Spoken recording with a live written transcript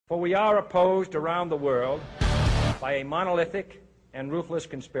For we are opposed around the world by a monolithic and ruthless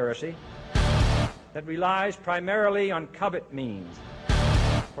conspiracy that relies primarily on covert means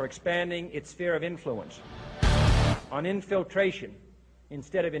for expanding its sphere of influence, on infiltration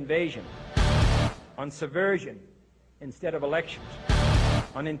instead of invasion, on subversion instead of elections,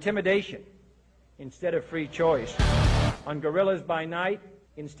 on intimidation instead of free choice, on guerrillas by night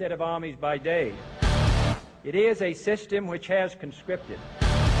instead of armies by day. It is a system which has conscripted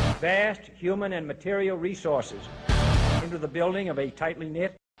vast human and material resources into the building of a tightly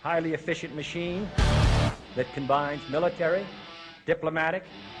knit, highly efficient machine that combines military, diplomatic,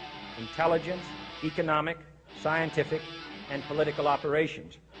 intelligence, economic, scientific, and political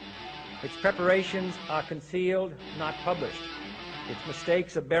operations. Its preparations are concealed, not published. Its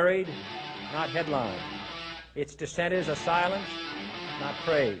mistakes are buried, not headlined. Its dissenters are silenced, not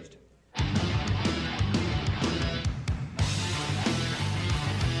praised.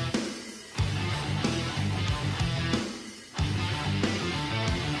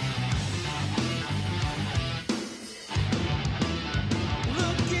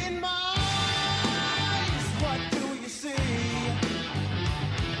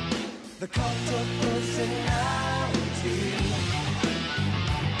 The cult of personality.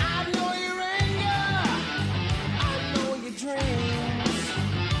 I know your anger, I know your dreams.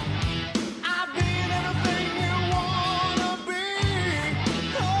 I've been everything you wanna be.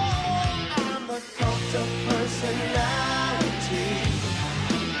 Oh, I'm the cult of personality.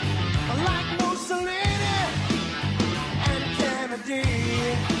 Like Mussolini and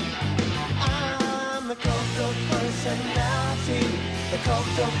Kennedy. I'm the cult of personality. The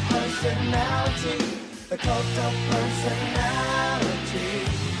cult of personality. The cult of personality.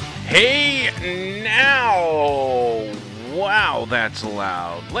 Hey now! Wow, that's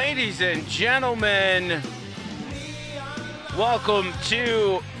loud. Ladies and gentlemen, welcome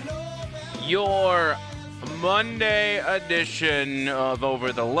to your Monday edition of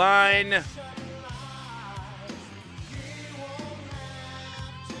Over the Line.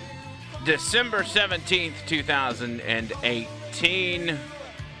 December 17th, 2018.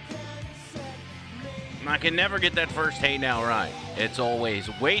 I can never get that first hey now right. It's always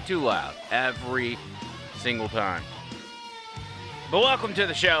way too loud every single time. But welcome to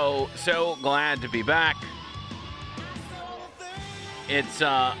the show. So glad to be back. It's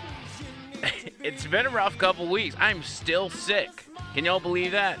it's been a rough couple weeks. I'm still sick. Can y'all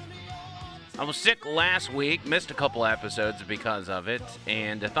believe that? I was sick last week, missed a couple episodes because of it,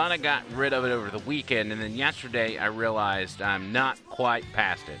 and I thought I got rid of it over the weekend, and then yesterday I realized I'm not quite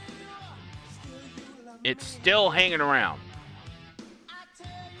past it. It's still hanging around,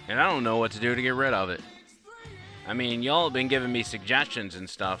 and I don't know what to do to get rid of it. I mean, y'all have been giving me suggestions and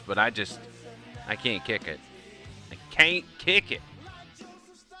stuff, but I can't kick it. I can't kick it.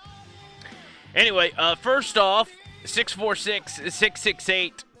 Anyway, first off,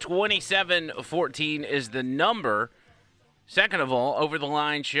 646-668-2714 is the number. Second of all,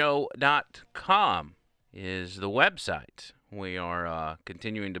 overthelineshow.com is the website. We are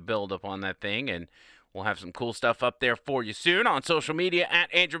continuing to build up on that thing, and we'll have some cool stuff up there for you soon on social media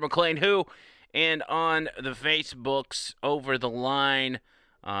at Andrew McLean Who, and on the Facebooks Over the Line.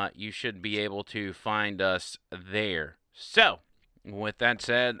 You should be able to find us there. So, with that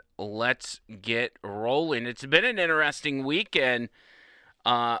said, let's get rolling. It's been an interesting weekend.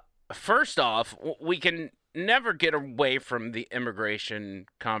 First off, we can never get away from the immigration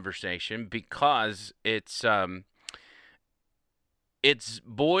conversation because it's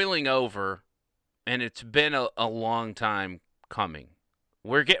boiling over, and it's been a long time coming.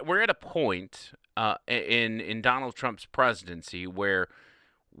 We're at a point in Donald Trump's presidency where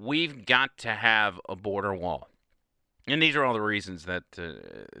we've got to have a border wall. And these are all the reasons that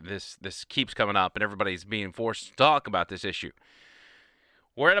this keeps coming up, and everybody's being forced to talk about this issue.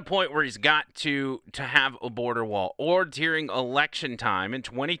 We're at a point where he's got to have a border wall, or during election time in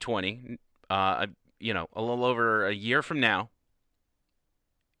 2020, a little over a year from now,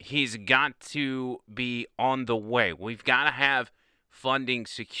 he's got to be on the way. We've got to have funding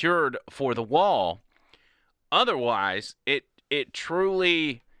secured for the wall. Otherwise, it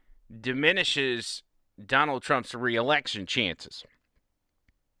truly diminishes Donald Trump's re-election chances.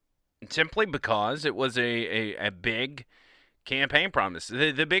 Simply because it was a big campaign promise.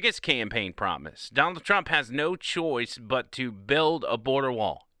 The biggest campaign promise. Donald Trump has no choice but to build a border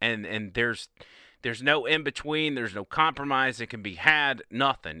wall. And there's no in-between. There's no compromise that can be had.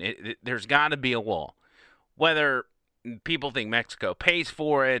 Nothing. There's got to be a wall. Whether people think Mexico pays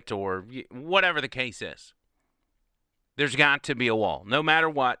for it or whatever the case is. There's got to be a wall. No matter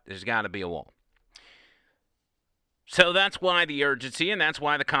what, there's got to be a wall. So that's why the urgency, and that's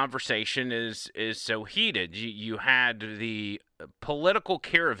why the conversation is so heated. You had the political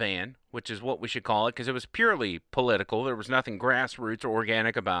caravan, which is what we should call it, because it was purely political. There was nothing grassroots or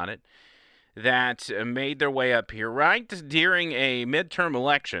organic about it, that made their way up here right during a midterm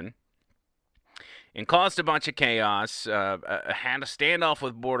election and caused a bunch of chaos, had a standoff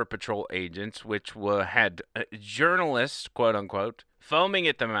with Border Patrol agents, which had journalists, quote-unquote, foaming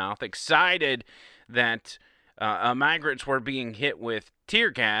at the mouth, excited that migrants were being hit with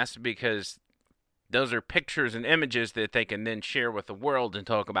tear gas because those are pictures and images that they can then share with the world and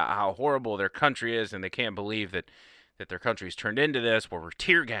talk about how horrible their country is, and they can't believe that their country's turned into this, where we're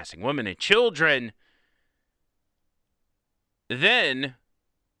tear gassing women and children. Then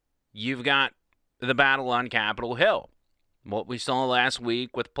you've got the battle on Capitol Hill. What we saw last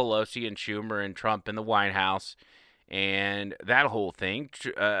week with Pelosi and Schumer and Trump in the White House and that whole thing.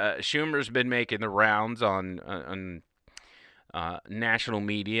 Schumer's been making the rounds on national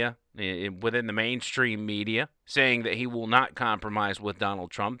media, within the mainstream media, saying that he will not compromise with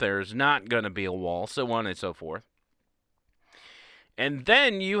Donald Trump. There's not going to be a wall, so on and so forth. And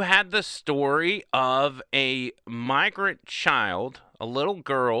then you had the story of a migrant child, a little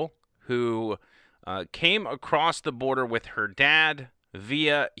girl who came across the border with her dad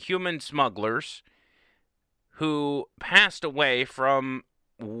via human smugglers, who passed away from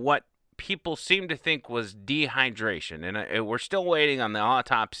what people seem to think was dehydration. And we're still waiting on the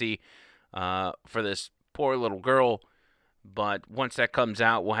autopsy for this poor little girl, but once that comes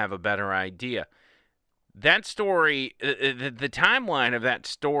out, we'll have a better idea. That story, the timeline of that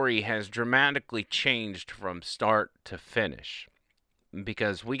story has dramatically changed from start to finish,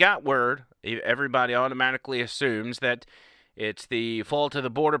 because we got word, everybody automatically assumes that it's the fault of the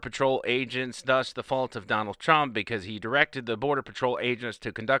Border Patrol agents, thus the fault of Donald Trump, because he directed the Border Patrol agents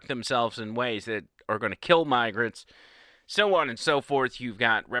to conduct themselves in ways that are going to kill migrants, so on and so forth. You've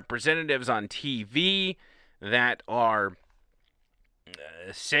got representatives on TV that are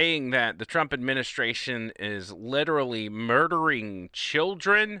saying that the Trump administration is literally murdering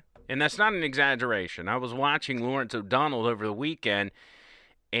children, and that's not an exaggeration. I was watching Lawrence O'Donnell over the weekend,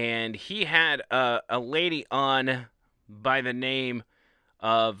 and he had a lady on by the name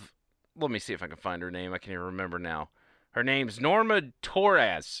of, let me see if I can find her name. I can't even remember now. Her name's Norma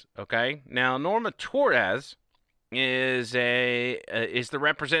Torres, okay? Now, Norma Torres is the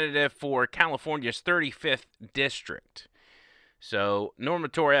representative for California's 35th district. So Norma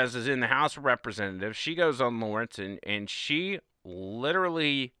Torres is in the House of Representatives. She goes on Lawrence, and she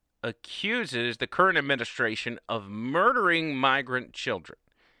literally accuses the current administration of murdering migrant children.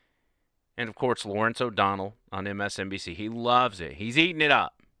 And, of course, Lawrence O'Donnell on MSNBC, he loves it. He's eating it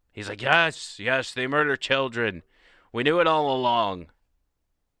up. He's like, yes, they murder children. We knew it all along.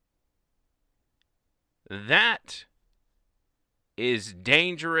 That is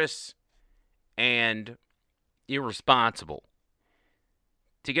dangerous and irresponsible,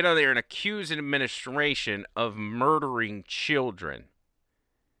 to get on there and accuse an administration of murdering children.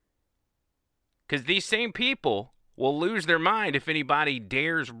 Because these same people will lose their mind if anybody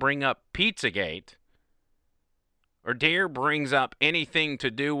dares bring up Pizzagate or brings up anything to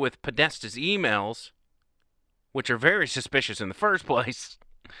do with Podesta's emails, which are very suspicious in the first place.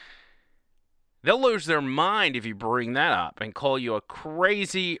 They'll lose their mind if you bring that up and call you a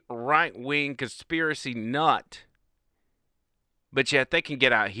crazy right-wing conspiracy nut. But yet they can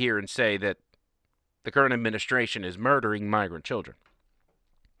get out here and say that the current administration is murdering migrant children.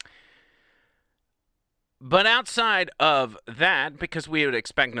 But outside of that, because we would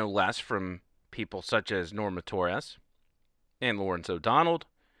expect no less from people such as Norma Torres and Lawrence O'Donnell,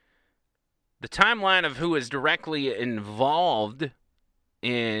 the timeline of who is directly involved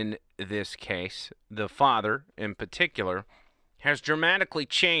in this case, the father in particular, has dramatically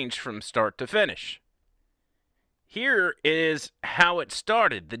changed from start to finish. Here is how it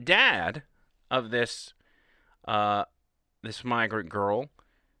started. The dad of this migrant girl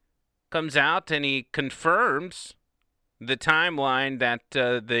comes out and he confirms the timeline that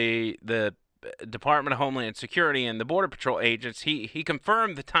the Department of Homeland Security and the Border Patrol agents, he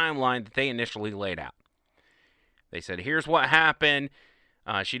confirmed the timeline that they initially laid out. They said, here's what happened.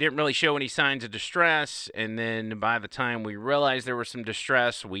 She didn't really show any signs of distress, and then by the time we realized there was some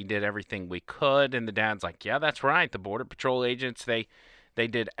distress, we did everything we could. And the dad's like, yeah, that's right. The Border Patrol agents, they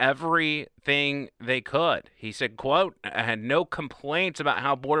did everything they could. He said, quote, I had no complaints about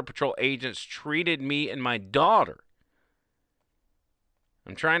how Border Patrol agents treated me and my daughter.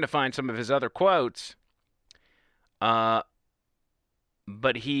 I'm trying to find some of his other quotes. But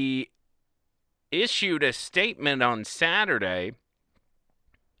he issued a statement on Saturday,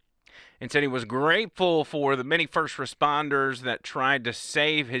 and said he was grateful for the many first responders that tried to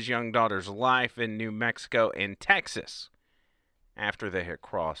save his young daughter's life in New Mexico and Texas after they had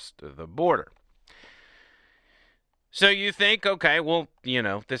crossed the border. So you think, okay, well,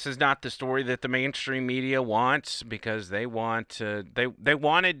 this is not the story that the mainstream media wants, because they want they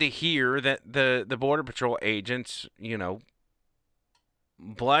wanted to hear that the Border Patrol agents,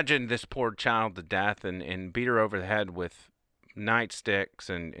 bludgeoned this poor child to death and beat her over the head with nightsticks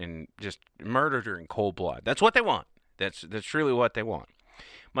and just murdered her in cold blood. That's what they want. That's truly what they want.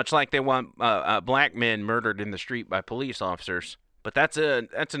 Much like they want black men murdered in the street by police officers. But that's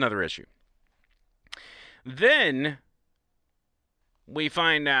another issue. Then we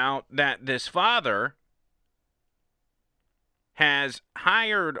find out that this father has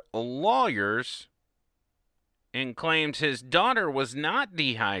hired lawyers and claims his daughter was not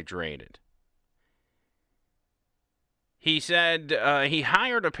dehydrated. He said he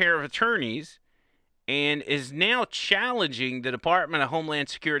hired a pair of attorneys and is now challenging the Department of Homeland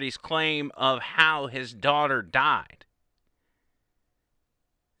Security's claim of how his daughter died.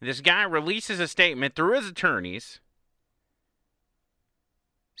 This guy releases a statement through his attorneys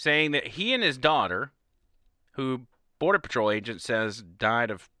saying that he and his daughter, who Border Patrol agent says died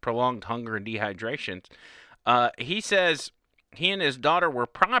of prolonged hunger and dehydration, he says he and his daughter were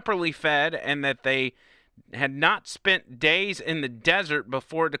properly fed and that they had not spent days in the desert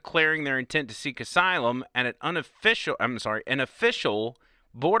before declaring their intent to seek asylum at an official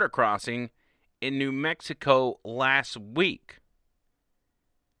border crossing in New Mexico last week.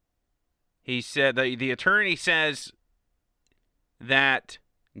 He said, the attorney says that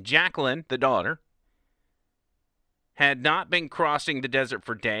Jacqueline, the daughter, had not been crossing the desert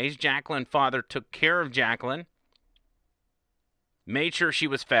for days. Jacqueline's father took care of Jacqueline, made sure she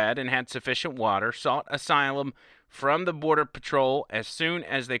was fed and had sufficient water, sought asylum from the Border Patrol as soon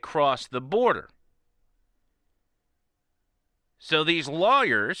as they crossed the border. So these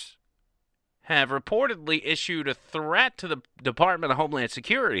lawyers have reportedly issued a threat to the Department of Homeland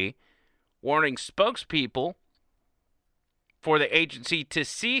Security, warning spokespeople for the agency to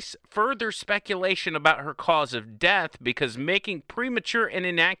cease further speculation about her cause of death because making premature and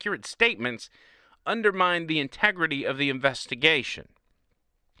inaccurate statements undermine the integrity of the investigation.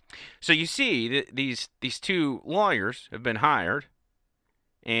 So you see, these two lawyers have been hired,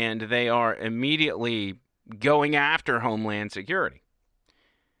 and they are immediately going after Homeland Security.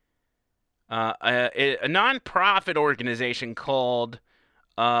 A nonprofit organization called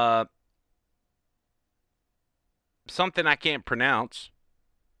something I can't pronounce,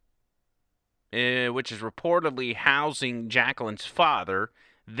 which is reportedly housing Jacqueline's father,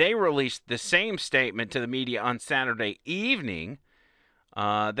 they released the same statement to the media on Saturday evening.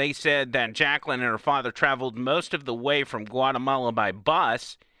 They said that Jacqueline and her father traveled most of the way from Guatemala by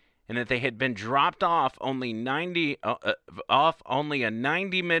bus, and that they had been dropped off only a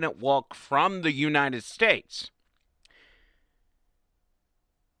 90-minute walk from the United States.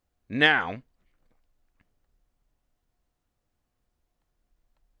 Now,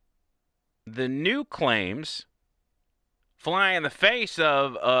 the new claims fly in the face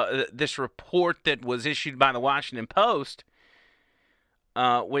of this report that was issued by the Washington Post,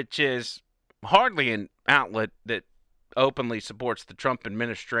 which is hardly an outlet that openly supports the Trump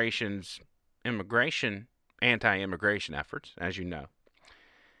administration's anti-immigration efforts, as you know.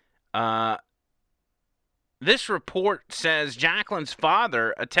 This report says Jacqueline's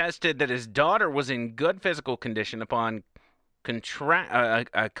father attested that his daughter was in good physical condition upon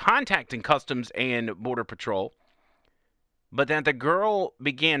contacting Customs and Border Patrol, but that the girl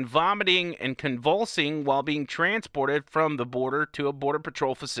began vomiting and convulsing while being transported from the border to a Border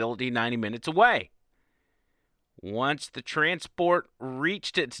Patrol facility 90 minutes away. Once the transport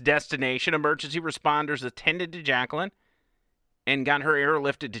reached its destination, emergency responders attended to Jacqueline and got her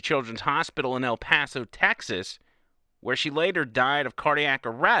airlifted to Children's Hospital in El Paso, Texas, where she later died of cardiac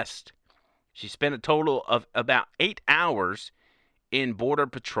arrest. She spent a total of about 8 hours in Border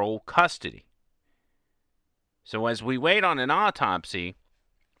Patrol custody. So as we wait on an autopsy,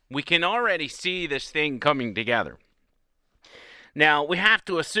 we can already see this thing coming together. Now, we have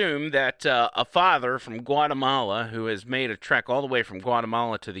to assume that a father from Guatemala who has made a trek all the way from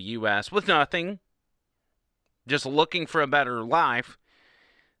Guatemala to the U.S. with nothing, just looking for a better life,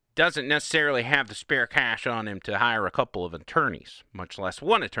 doesn't necessarily have the spare cash on him to hire a couple of attorneys, much less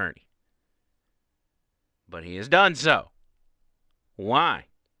one attorney. But he has done so. Why?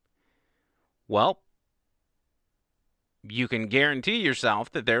 Well, you can guarantee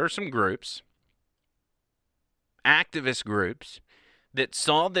yourself that there are some groups, activist groups, that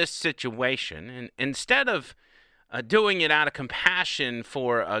saw this situation, and instead of doing it out of compassion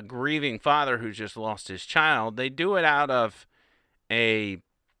for a grieving father who's just lost his child. They do it out of a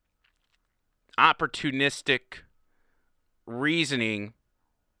opportunistic reasoning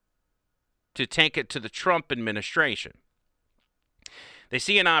to take it to the Trump administration. They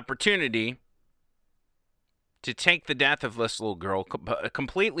see an opportunity to take the death of this little girl,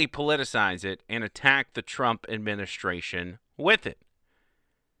 completely politicize it, and attack the Trump administration with it.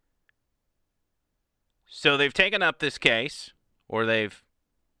 So they've taken up this case, or they've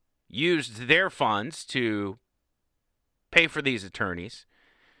used their funds to pay for these attorneys,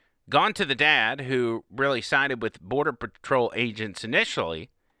 gone to the dad, who really sided with Border Patrol agents initially,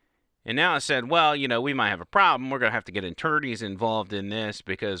 and now said, well, you know, we might have a problem. We're going to have to get attorneys involved in this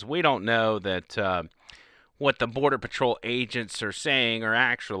because we don't know that what the Border Patrol agents are saying are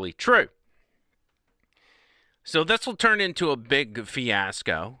actually true. So this will turn into a big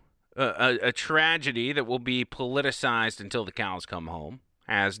fiasco, a tragedy that will be politicized until the cows come home,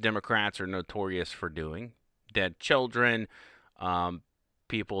 as Democrats are notorious for doing. Dead children,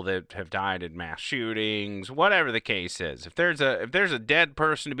 people that have died in mass shootings, whatever the case is. If there's a dead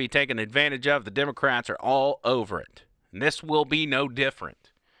person to be taken advantage of, the Democrats are all over it. And this will be no different.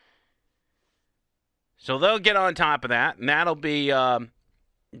 So they'll get on top of that, and that'll be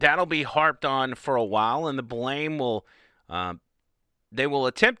harped on for a while, and the blame will they will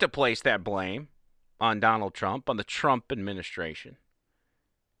attempt to place that blame on Donald Trump, on the Trump administration.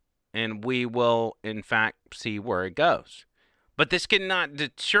 And we will, in fact, see where it goes. But this cannot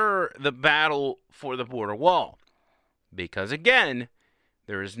deter the battle for the border wall. Because, again,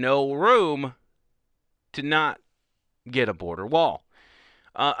 there is no room to not get a border wall.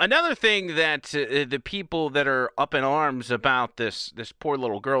 Another thing that the people that are up in arms about this poor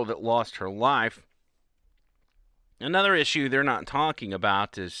little girl that lost her life, another issue they're not talking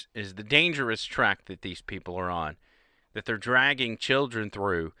about is the dangerous track that these people are on, that they're dragging children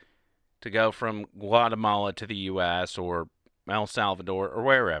through to go from Guatemala to the U.S. or El Salvador or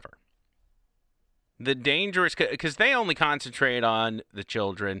wherever. The dangerous, because they only concentrate on the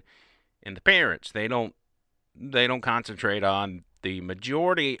children and the parents. They don't concentrate on the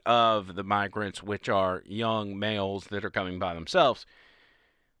majority of the migrants, which are young males that are coming by themselves.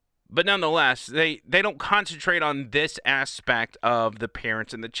 But nonetheless, they don't concentrate on this aspect of the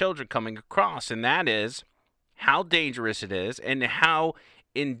parents and the children coming across, and that is how dangerous it is and how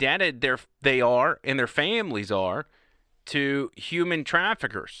indebted they are and their families are to human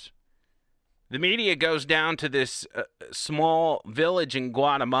traffickers. The media goes down to this small village in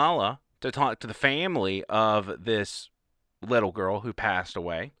Guatemala to talk to the family of this little girl who passed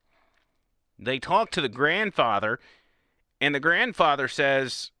away. They talk to the grandfather, and the grandfather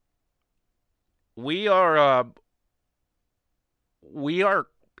says, we are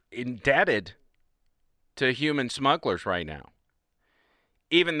indebted to human smugglers right now.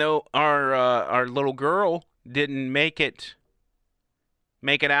 Even though our little girl didn't make it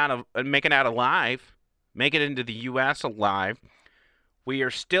out alive, make it into the U.S. alive, we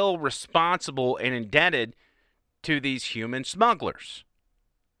are still responsible and indebted to these human smugglers.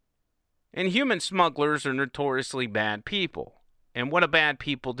 And human smugglers are notoriously bad people. And what do bad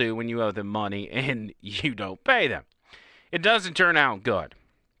people do when you owe them money and you don't pay them? It doesn't turn out good.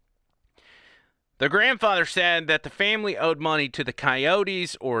 The grandfather said that the family owed money to the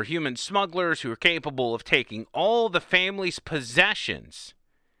coyotes or human smugglers who are capable of taking all the family's possessions.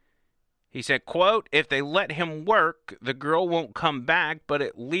 He said, quote, if they let him work, the girl won't come back, but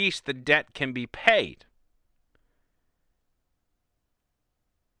at least the debt can be paid.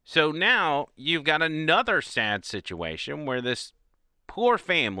 So now you've got another sad situation where this poor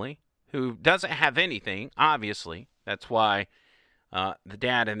family who doesn't have anything, obviously, that's why the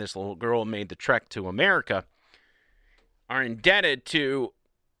dad and this little girl made the trek to America, are indebted to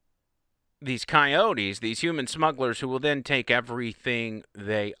these coyotes, these human smugglers who will then take everything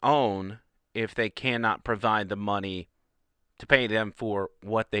they own if they cannot provide the money to pay them for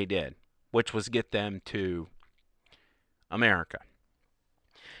what they did, which was get them to America.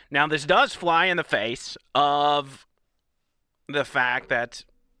 Now, this does fly in the face of the fact that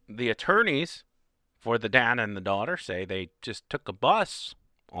the attorneys for the dad and the daughter say they just took a bus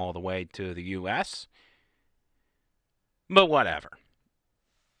all the way to the U.S. But whatever.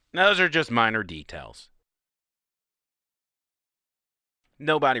 Those are just minor details.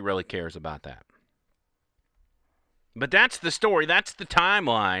 Nobody really cares about that. But that's the story. That's the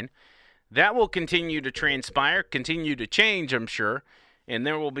timeline. That will continue to transpire, continue to change, I'm sure. And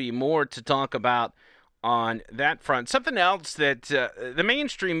there will be more to talk about on that front. Something else that the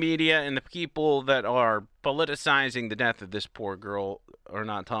mainstream media and the people that are politicizing the death of this poor girl are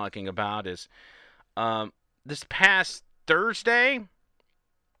not talking about is this past Thursday,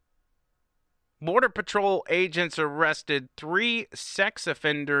 Border Patrol agents arrested 3 sex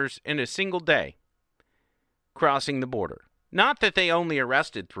offenders in a single day crossing the border. Not that they only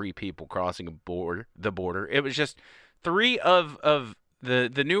arrested 3 people crossing the border. It was just 3 of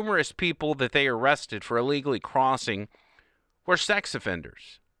the numerous people that they arrested for illegally crossing were sex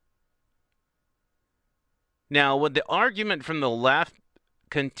offenders. Now, would the argument from the left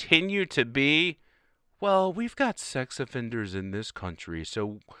continue to be, well, we've got sex offenders in this country,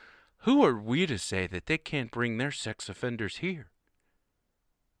 so who are we to say that they can't bring their sex offenders here?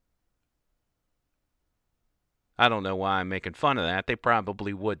 I don't know why I'm making fun of that. They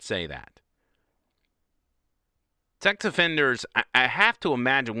probably would say that. Sex offenders, I have to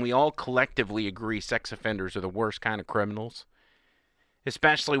imagine we all collectively agree sex offenders are the worst kind of criminals,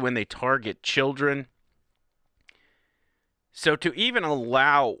 especially when they target children. So to even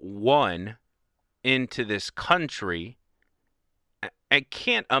allow one into this country, I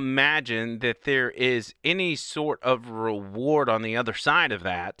can't imagine that there is any sort of reward on the other side of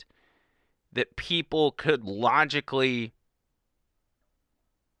that people could logically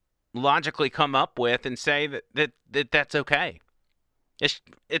come up with and say that's okay.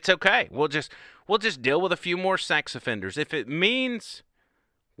 It's okay. We'll just deal with a few more sex offenders. If it means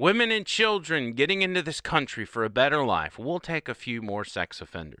women and children getting into this country for a better life, we'll take a few more sex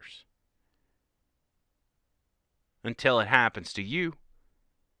offenders. Until it happens to you.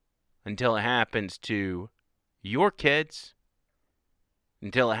 Until it happens to your kids.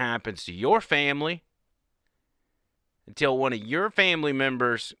 Until it happens to your family. Until one of your family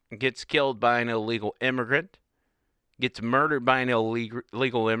members gets killed by an illegal immigrant. Gets murdered by an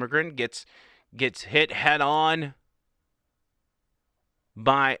illegal immigrant. Gets hit head on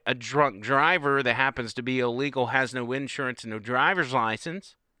by a drunk driver that happens to be illegal, has no insurance and no driver's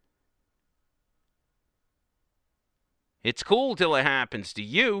license. It's cool till it happens to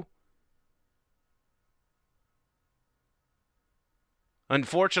you.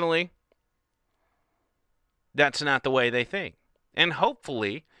 Unfortunately, that's not the way they think. And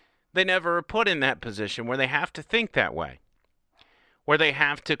hopefully, they never are put in that position where they have to think that way. Where they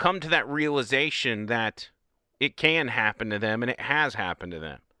have to come to that realization that it can happen to them, and it has happened to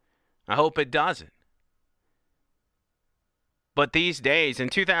them. I hope it doesn't. But these days, in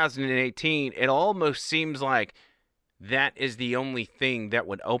 2018, it almost seems like that is the only thing that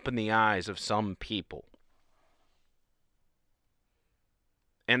would open the eyes of some people.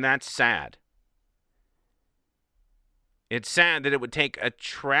 And that's sad. It's sad that it would take a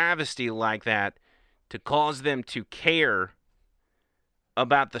travesty like that to cause them to care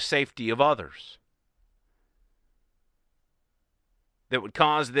about the safety of others. That would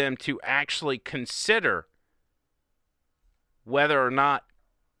cause them to actually consider whether or not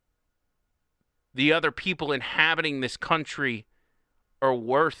the other people inhabiting this country are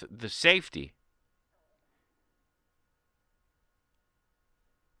worth the safety.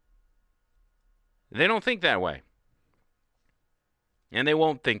 They don't think that way. And they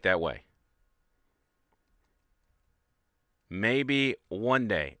won't think that way. Maybe one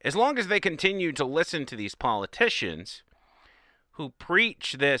day. As long as they continue to listen to these politicians who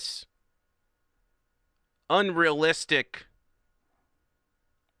preach this unrealistic,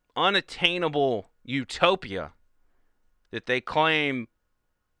 unattainable utopia that they claim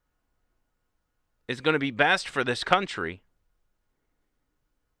is going to be best for this country,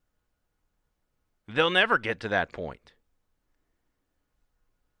 they'll never get to that point.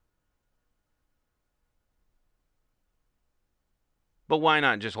 But why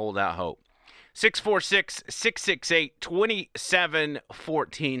not just hold out hope?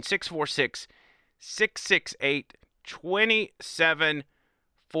 646-668-2714.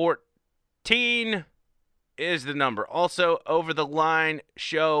 646-668-2714 is the number. Also,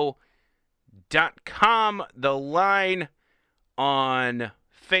 overthelineshow.com, the line on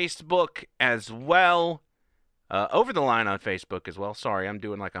Facebook as well. Over the line on Facebook as well. Sorry, I'm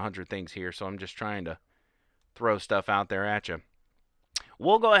doing like 100 things here, so I'm just trying to throw stuff out there at you.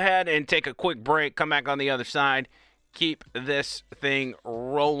 We'll go ahead and take a quick break, come back on the other side, keep this thing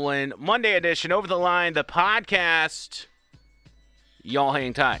rolling. Monday edition, Over the Line, the podcast. Y'all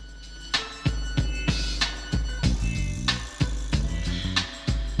hang tight.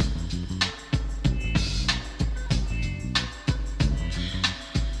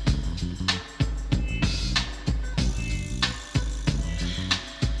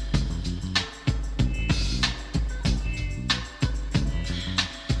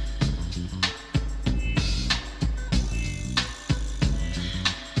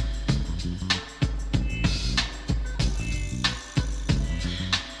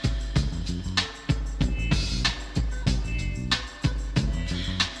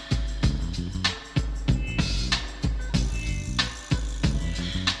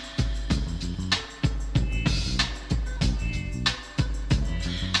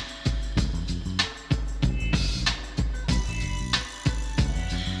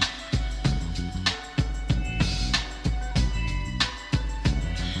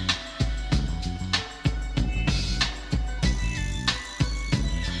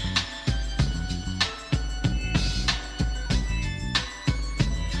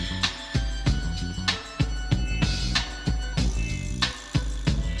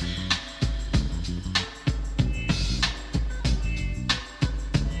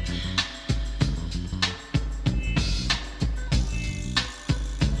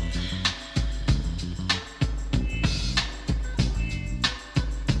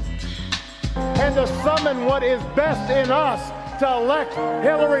 and to summon what is best in us to elect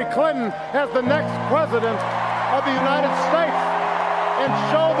Hillary Clinton as the next president of the United States and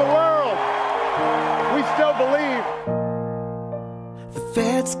show the world we still believe. The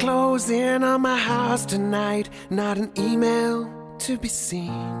feds close in on my house tonight, not an email to be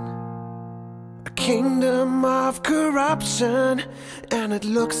seen. A kingdom of corruption, and it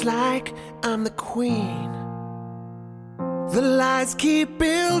looks like I'm the queen. The lies keep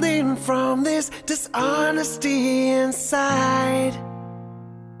building from this dishonesty inside.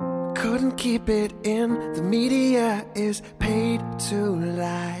 Couldn't keep it in, the media is paid to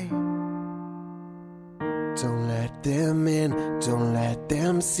lie. Don't let them in, don't let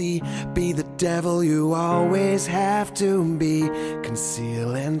them see. Be the devil you always have to be.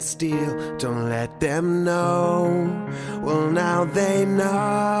 Conceal and steal, don't let them know. Well, now they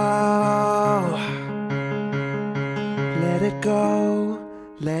know. Let it go,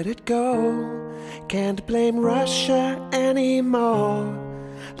 let it go. Can't blame Russia anymore.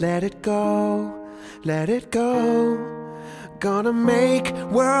 Let it go, let it go. Gonna make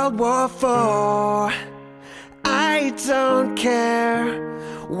World War IV. I don't care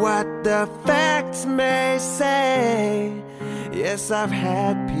what the facts may say. Yes, I've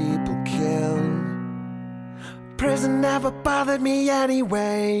had people killed. Prison never bothered me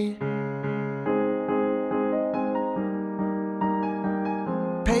anyway.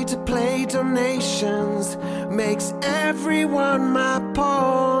 Pay-to-play donations makes everyone my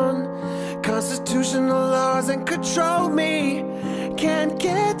pawn. Constitutional laws and control me can't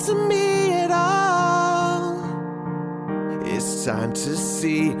get to me at all. It's time to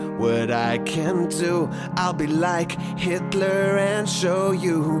see what I can do. I'll be like Hitler and show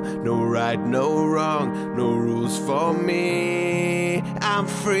you no right, no wrong, no rules for me. I'm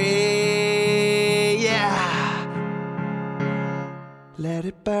free, yeah. Let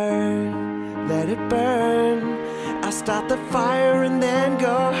it burn, let it burn. I'll start the fire and then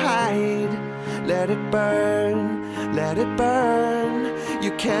go hide. Let it burn, let it burn.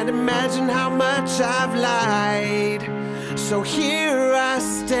 You can't imagine how much I've lied. So here I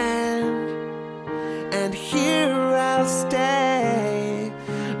stand, and here I'll stay.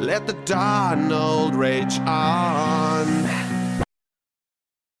 Let the Donald rage on.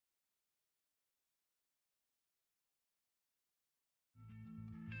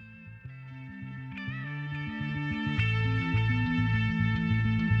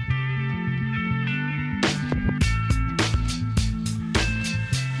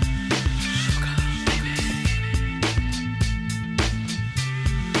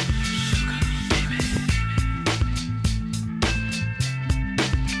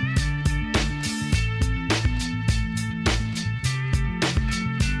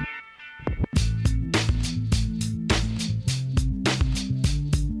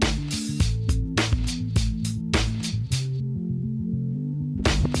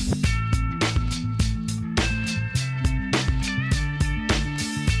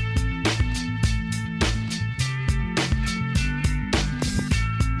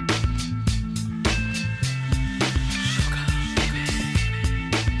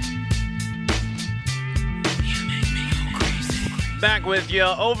 Back with you,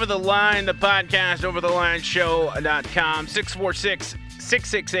 Over the Line, the podcast, overthelineshow.com,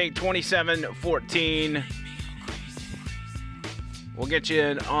 646-668-2714. We'll get you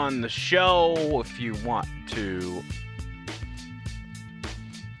in on the show if you want to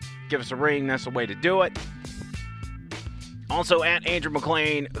give us a ring. That's the way to do it. Also, at Andrew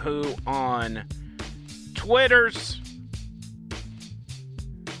McLean, who on Twitter's.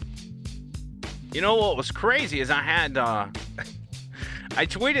 You know what was crazy is I had... I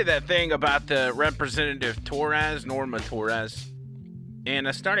tweeted that thing about the Representative Torres, Norma Torres, and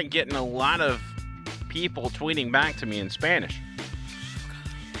I started getting a lot of people tweeting back to me in Spanish.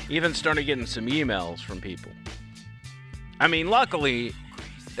 Even started getting some emails from people. I mean, luckily,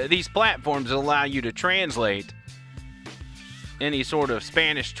 these platforms allow you to translate any sort of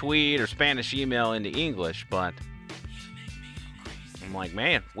Spanish tweet or Spanish email into English, but I'm like,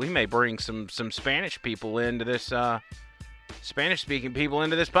 man, we may bring some Spanish people into this, Spanish-speaking people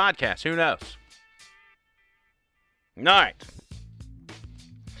into this podcast. Who knows? All right.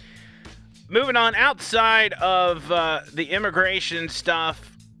 Moving on, outside of the immigration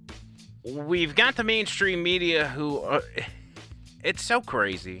stuff, we've got the mainstream media who... it's so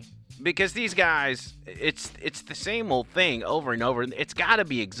crazy. Because these guys, it's the same old thing over and over. It's got to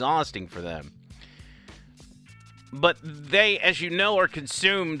be exhausting for them. But they, as you know, are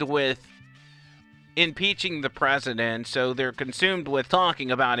consumed with impeaching the president, so they're consumed with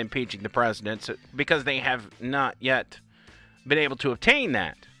talking about impeaching the president because they have not yet been able to obtain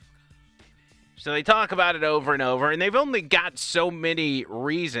that. So they talk about it over and over, and they've only got so many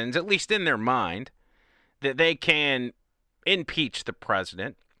reasons, at least in their mind, that they can impeach the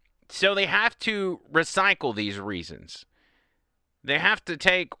president. So they have to recycle these reasons. They have to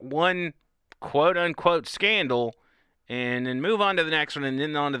take one quote-unquote scandal and then move on to the next one, and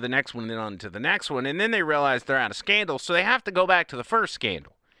then on to the next one, and then on to the next one, and then they realize they're out of scandals, so they have to go back to the first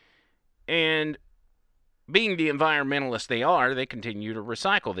scandal. And being the environmentalists they are, they continue to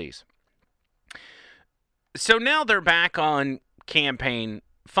recycle these. So now they're back on campaign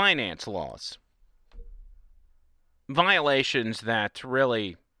finance laws. Violations that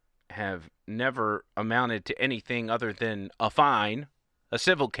really have never amounted to anything other than a fine, a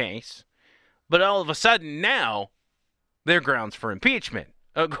civil case. But all of a sudden now, they're grounds for impeachment,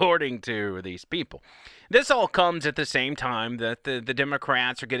 according to these people. This all comes at the same time that the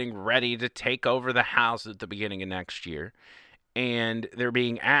Democrats are getting ready to take over the House at the beginning of next year. And they're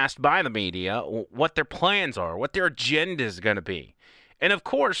being asked by the media what their plans are, what their agenda is going to be. And of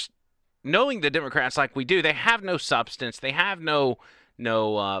course, knowing the Democrats like we do, they have no substance. They have no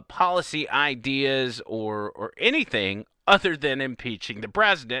policy ideas or anything other than impeaching the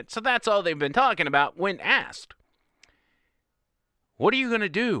president. So that's all they've been talking about when asked. What are you going to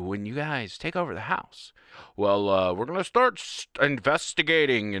do when you guys take over the House? Well, we're going to start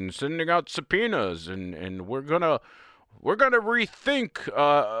investigating and sending out subpoenas, and we're going to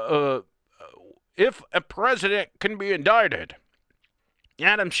rethink if a president can be indicted.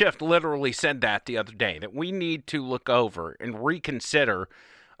 Adam Schiff literally said that the other day, that we need to look over and reconsider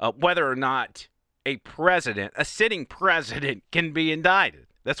whether or not a sitting president, can be indicted.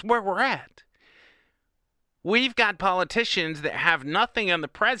 That's where we're at. We've got politicians that have nothing on the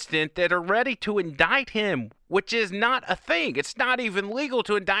president that are ready to indict him, which is not a thing. It's not even legal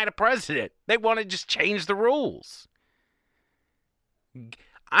to indict a president. They want to just change the rules.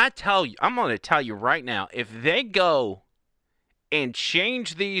 I'm going to tell you right now, if they go and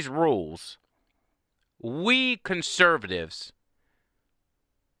change these rules, we conservatives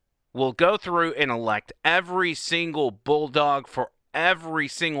will go through and elect every single bulldog for every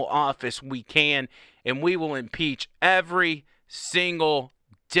single office we can, and we will impeach every single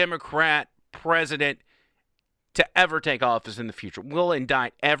Democrat president to ever take office in the future. We'll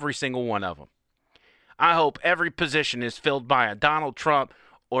indict every single one of them. I hope every position is filled by a Donald Trump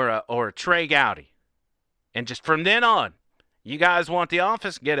or a Trey Gowdy. And just from then on, you guys want the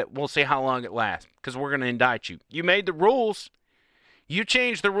office? Get it. We'll see how long it lasts, because we're going to indict you. You made the rules. You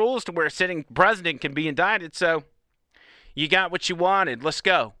changed the rules to where a sitting president can be indicted, so you got what you wanted. Let's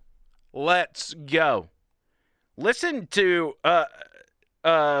go. Let's go. Listen to,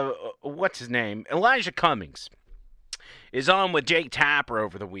 what's his name? Elijah Cummings is on with Jake Tapper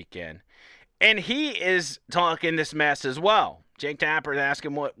over the weekend, and he is talking this mess as well. Jake Tapper is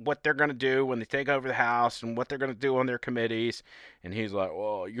asking what they're going to do when they take over the House and what they're going to do on their committees, and he's like,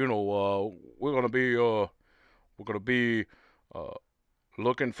 well, we're going to be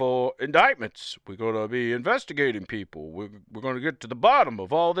looking for indictments. We're going to be investigating people. We're going to get to the bottom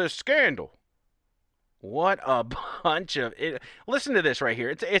of all this scandal. What a bunch of it. Listen to this right here.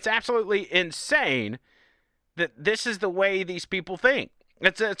 It's absolutely insane that this is the way these people think.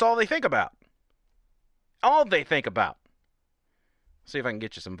 It's all they think about. All they think about. See if I can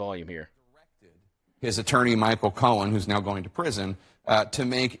get you some volume here. His attorney, Michael Cohen, who's now going to prison, to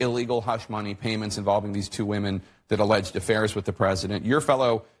make illegal hush money payments involving these two women that alleged affairs with the president. Your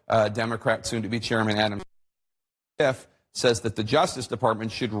fellow Democrat, soon-to-be chairman Adam Schiff, says that the Justice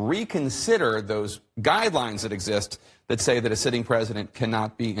Department should reconsider those guidelines that exist that say that a sitting president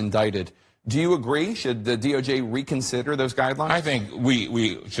cannot be indicted. Do you agree? Should the DOJ reconsider those guidelines? I think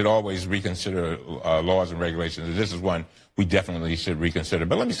we should always reconsider laws and regulations. This is one we definitely should reconsider.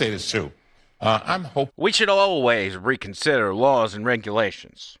 But let me say this, too. I'm hoping we should always reconsider laws and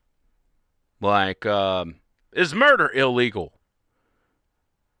regulations. Like, is murder illegal?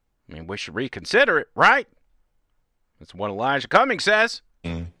 I mean, we should reconsider it, right? That's what Elijah Cummings says.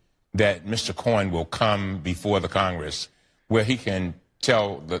 That Mr. Cohen will come before the Congress where he can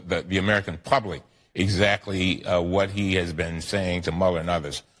tell the American public exactly what he has been saying to Mueller and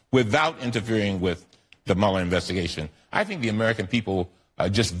others without interfering with the Mueller investigation. I think the American people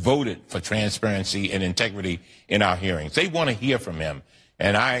just voted for transparency and integrity in our hearings. They want to hear from him.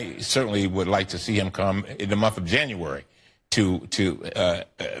 And I certainly would like to see him come in the month of January to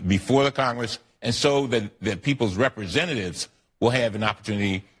before the Congress, and so that people's representatives will have an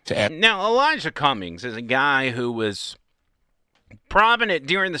opportunity to ask. Now, Elijah Cummings is a guy who was prominent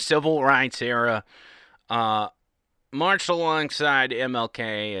during the Civil Rights era, marched alongside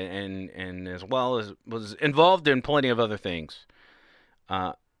MLK, and as well as was involved in plenty of other things.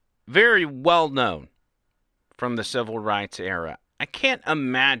 very well known from the civil rights era. I can't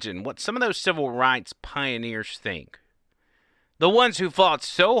imagine what some of those civil rights pioneers think. The ones who fought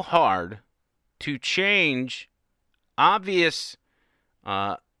so hard to change obvious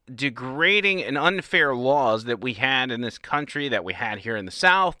degrading and unfair laws that we had in this country, that we had here in the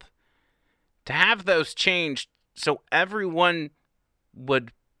South, to have those changed so everyone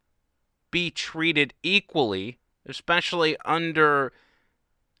would be treated equally, especially under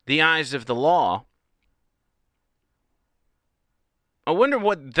the eyes of the law. I wonder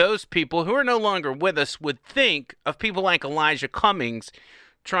what those people who are no longer with us would think of people like Elijah Cummings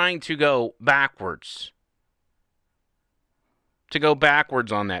trying to go backwards. To go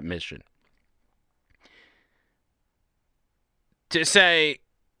backwards on that mission. To say,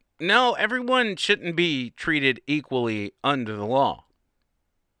 no, everyone shouldn't be treated equally under the law.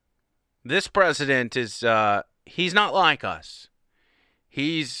 This president is, he's not like us.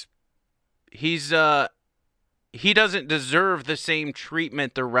 He doesn't deserve the same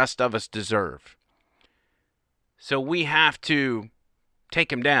treatment the rest of us deserve. So we have to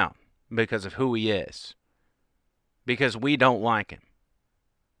take him down because of who he is. Because we don't like him.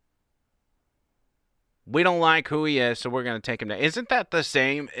 We don't like who he is, so we're going to take him down. Isn't that the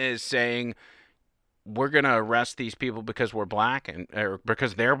same as saying we're going to arrest these people because we're black or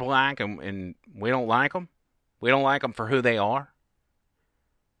because they're black and we don't like them? We don't like them for who they are?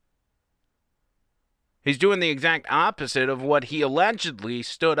 He's doing the exact opposite of what he allegedly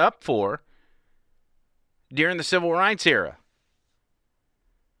stood up for during the civil rights era.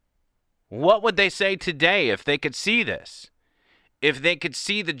 What would they say today if they could see this? If they could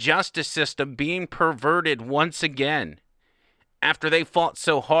see the justice system being perverted once again after they fought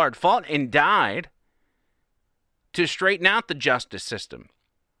so hard, fought and died to straighten out the justice system,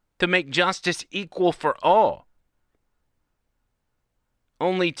 to make justice equal for all,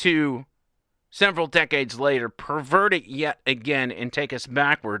 only to several decades later pervert it yet again and take us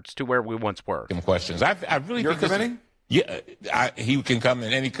backwards to where we once were. Questions. I really Your think committee? He can come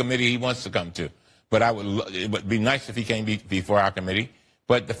in any committee he wants to come to. But it would be nice if he came before our committee.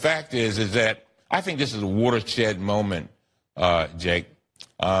 But the fact is that I think this is a watershed moment, Jake.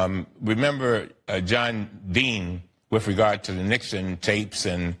 Remember John Dean with regard to the Nixon tapes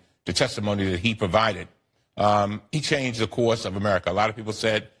and the testimony that he provided. He changed the course of America. A lot of people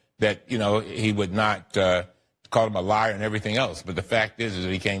said that, he would not call him a liar and everything else. But the fact is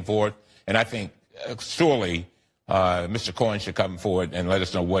that he came forward. And I think surely Mr. Cohen should come forward and let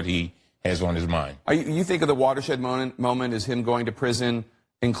us know what he has on his mind. You think of the watershed moment as him going to prison,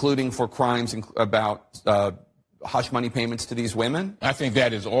 including for crimes about hush money payments to these women? I think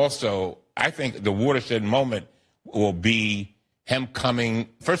that is also, I think the watershed moment will be him coming.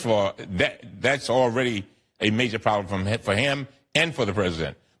 First of all, that's already a major problem for him and for the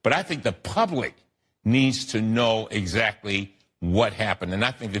president. But I think the public needs to know exactly what happened. And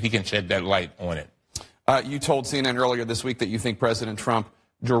I think that he can shed that light on it. You told CNN earlier this week that you think President Trump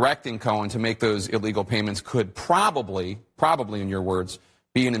directing Cohen to make those illegal payments could probably in your words,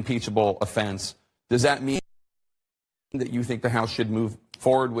 be an impeachable offense. Does that mean that you think the House should move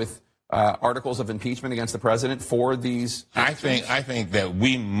forward with articles of impeachment against the president for these actions? I think that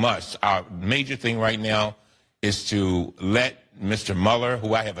we must. Our major thing right now is to let Mr. Mueller,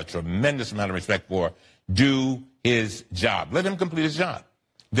 who I have a tremendous amount of respect for, do his job. Let him complete his job.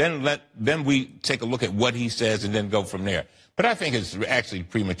 Then we take a look at what he says and then go from there. But I think it's actually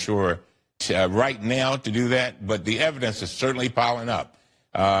premature right now to do that. But the evidence is certainly piling up.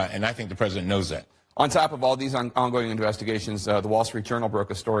 And I think the president knows that. On top of all these ongoing investigations, the Wall Street Journal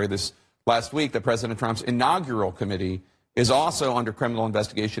broke a story this last week that President Trump's inaugural committee is also under criminal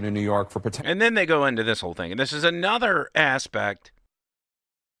investigation in New York for potential. And then they go into this whole thing. And this is another aspect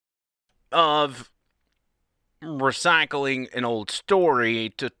of recycling an old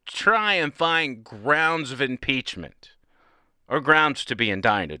story to try and find grounds of impeachment or grounds to be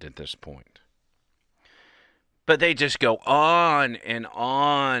indicted at this point. But they just go on and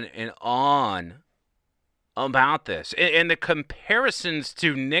on and on about this. And the comparisons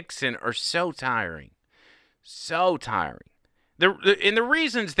to Nixon are so tiring. So tiring. And the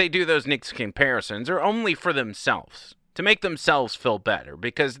reasons they do those Nixon comparisons are only for themselves, to make themselves feel better.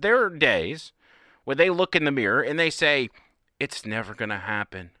 Because there are days where they look in the mirror and they say, it's never going to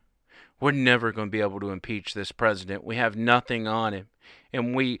happen. We're never going to be able to impeach this president. We have nothing on him.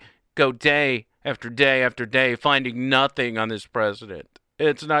 And we go day after day after day finding nothing on this president.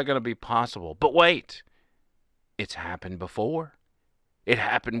 It's not going to be possible. But wait, it's happened before. It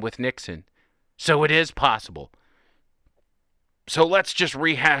happened with Nixon. So it is possible. So let's just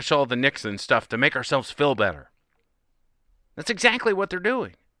rehash all the Nixon stuff to make ourselves feel better. That's exactly what they're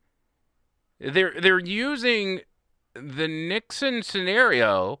doing. They're using the Nixon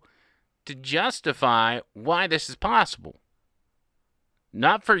scenario to justify why this is possible.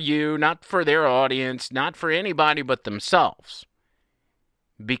 Not for you, not for their audience, not for anybody but themselves.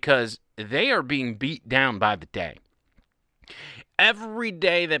 Because they are being beat down by the day. Every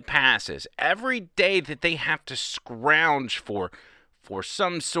day that passes, every day that they have to scrounge for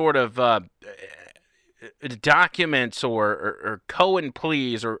some sort of documents or Cohen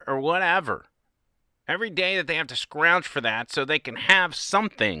pleas or whatever, every day that they have to scrounge for that so they can have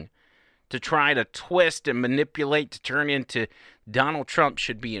something to try to twist and manipulate to turn into Donald Trump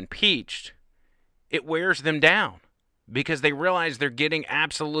should be impeached, it wears them down because they realize they're getting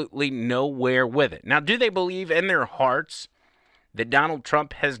absolutely nowhere with it. Now, do they believe in their hearts that Donald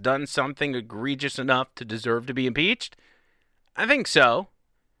Trump has done something egregious enough to deserve to be impeached? I think so.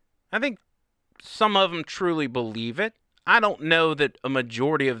 I think some of them truly believe it. I don't know that a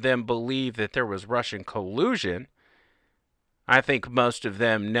majority of them believe that there was Russian collusion. I think most of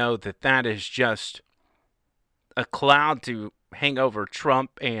them know that that is just a cloud to hang over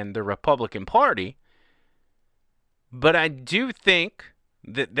Trump and the Republican Party. But I do think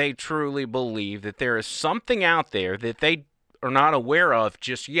that they truly believe that there is something out there that they are not aware of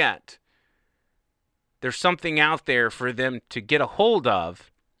just yet. There's something out there for them to get a hold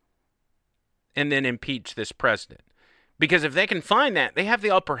of and then impeach this president. Because if they can find that, they have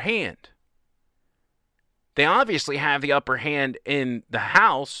the upper hand. They obviously have the upper hand in the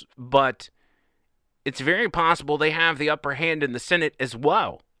House, but it's very possible they have the upper hand in the Senate as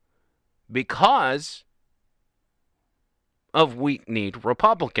well because of weak-kneed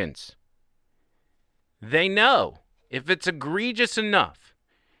Republicans. They know if it's egregious enough,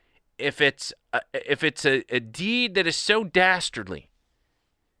 if it's a deed that is so dastardly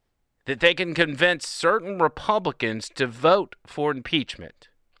that they can convince certain Republicans to vote for impeachment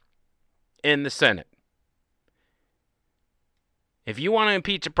in the Senate. If you want to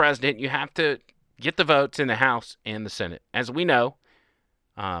impeach a president, you have to get the votes in the House and the Senate. As we know,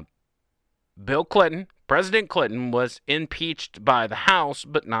 President Clinton was impeached by the House,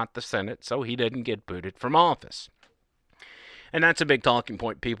 but not the Senate, so he didn't get booted from office. And that's a big talking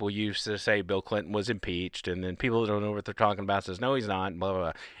point. People used to say Bill Clinton was impeached, and then people who don't know what they're talking about says, no, he's not, blah, blah,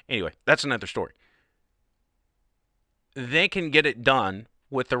 blah. Anyway, that's another story. They can get it done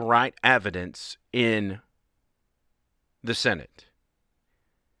with the right evidence in the Senate.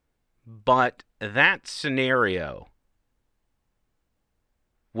 But that scenario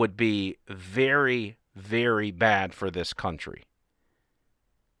would be very, very bad for this country.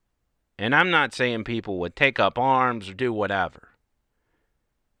 And I'm not saying people would take up arms or do whatever.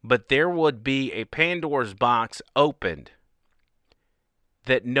 But there would be a Pandora's box opened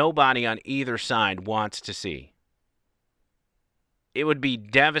that nobody on either side wants to see. It would be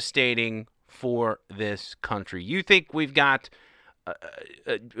devastating for this country. You think we've got...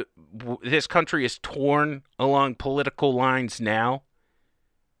 this country is torn along political lines now?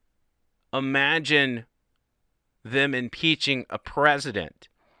 Imagine them impeaching a president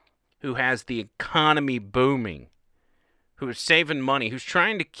who has the economy booming, who is saving money, who's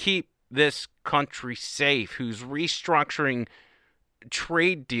trying to keep this country safe, who's restructuring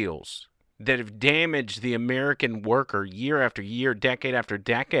trade deals that have damaged the American worker year after year, decade after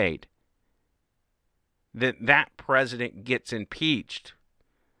decade. That president gets impeached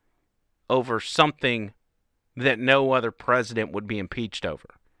over something that no other president would be impeached over.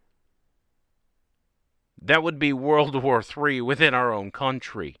 That would be World War III within our own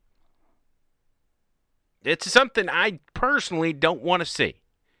country. It's something I personally don't want to see.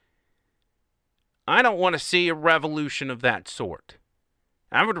 I don't want to see a revolution of that sort.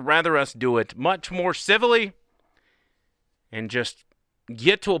 I would rather us do it much more civilly and just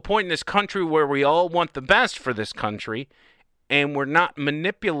get to a point in this country where we all want the best for this country and we're not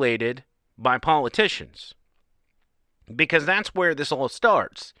manipulated by politicians. Because that's where this all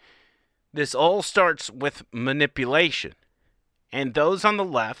starts. This all starts with manipulation. And those on the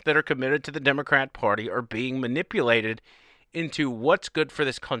left that are committed to the Democrat Party are being manipulated into what's good for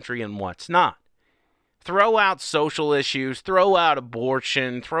this country and what's not. Throw out social issues, throw out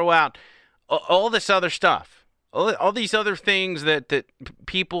abortion, throw out all this other stuff. All these other things that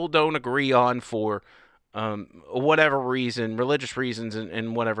people don't agree on for whatever reason, religious reasons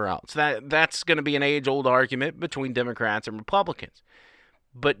and whatever else. That's going to be an age-old argument between Democrats and Republicans.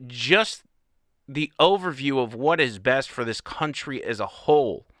 But just the overview of what is best for this country as a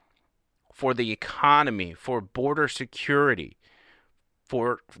whole, for the economy, for border security,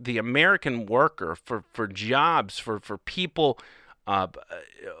 for the American worker, for jobs, for people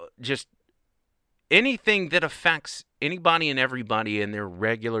just anything that affects anybody and everybody in their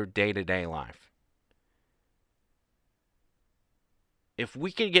regular day-to-day life. If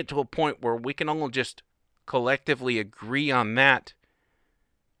we can get to a point where we can all just collectively agree on that,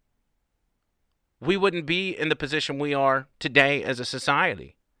 we wouldn't be in the position we are today as a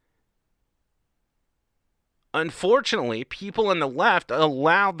society. Unfortunately, people on the left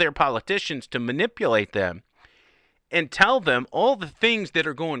allowed their politicians to manipulate them and tell them all the things that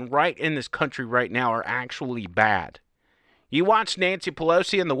are going right in this country right now are actually bad. You watched Nancy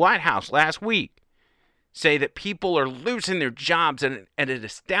Pelosi in the White House last week say that people are losing their jobs at an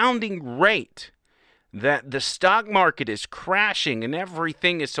astounding rate, that the stock market is crashing and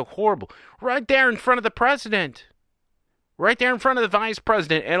everything is so horrible. Right there in front of the president. Right there in front of the vice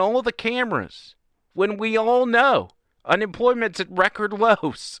president and all of the cameras. When we all know unemployment's at record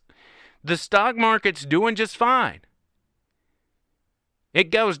lows. The stock market's doing just fine.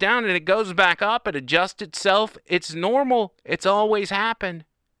 It goes down and it goes back up. It adjusts itself. It's normal. It's always happened.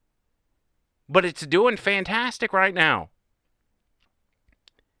 But it's doing fantastic right now.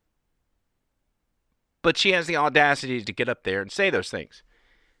 But she has the audacity to get up there and say those things.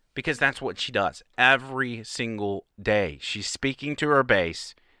 Because that's what she does every single day. She's speaking to her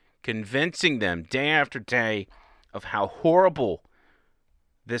base, convincing them day after day of how horrible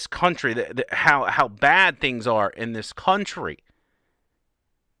this country, how bad things are in this country.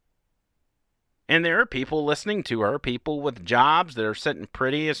 And there are people listening to her, people with jobs that are sitting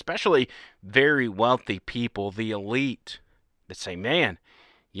pretty, especially very wealthy people, the elite, that say, man,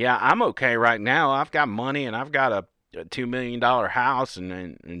 yeah, I'm okay right now. I've got money and I've got a $2 million house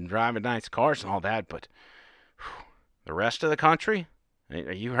and driving nice cars and all that. But the rest of the country,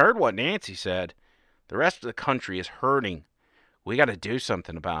 you heard what Nancy said. The rest of the country is hurting. We got to do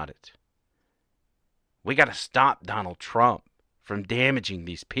something about it. We got to stop Donald Trump from damaging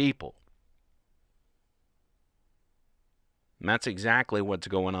these people. And that's exactly what's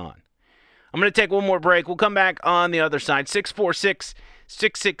going on. I'm going to take one more break. We'll come back on the other side.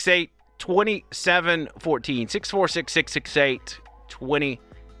 646-668-2714.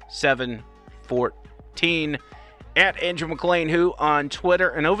 646-668-2714. At Andrew McLean, who on Twitter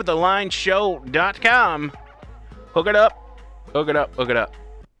and overthelineshow.com. Hook it up. Hook it up. Hook it up.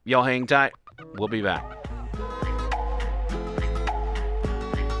 Y'all hang tight. We'll be back.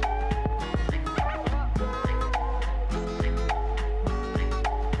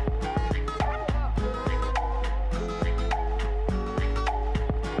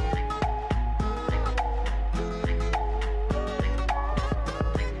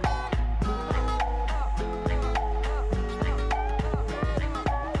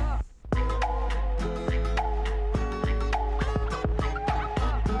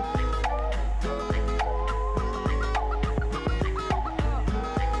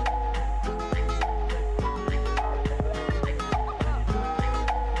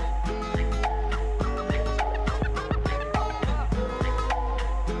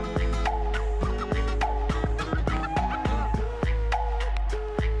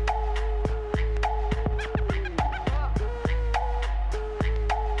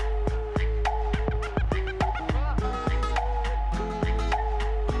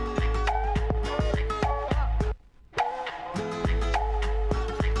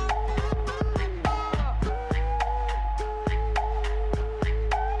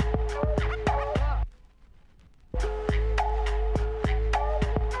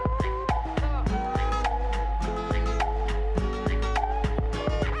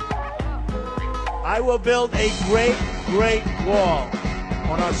 I will build a great, great wall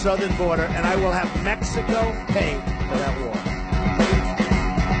on our southern border, and I will have Mexico pay for that wall.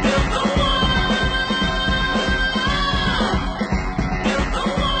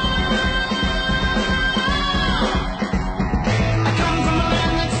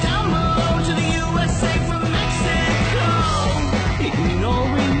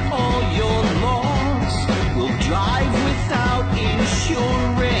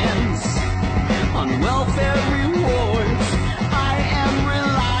 Welfare rewards, I am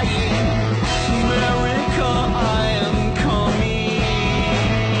relying. America, I am coming.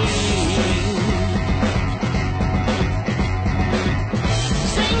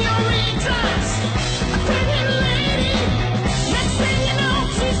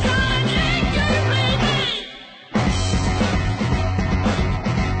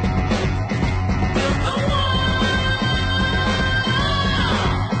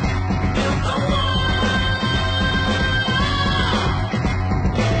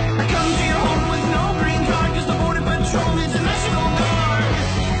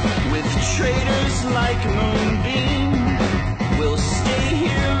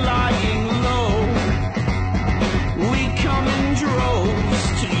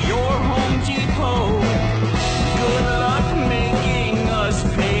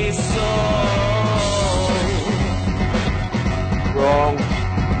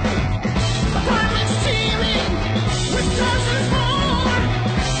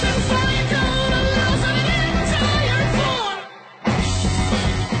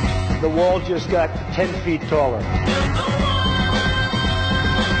 wall just got 10 feet taller.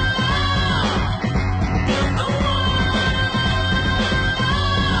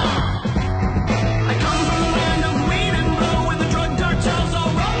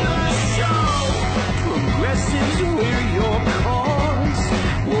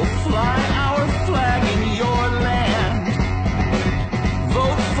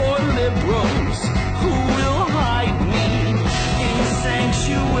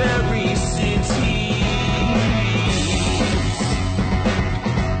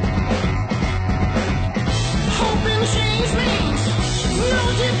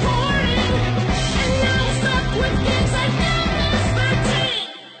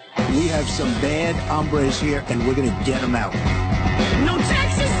 We have some bad hombres here, and we're going to get them out. No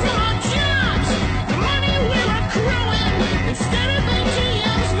taxes from our jobs. The money we're accruing. Instead of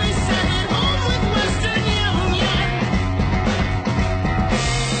ATMs, we send it home with Western Union.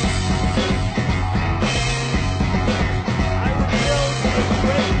 I would build a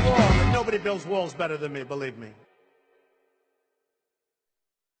great wall, and nobody builds walls better than me, believe me.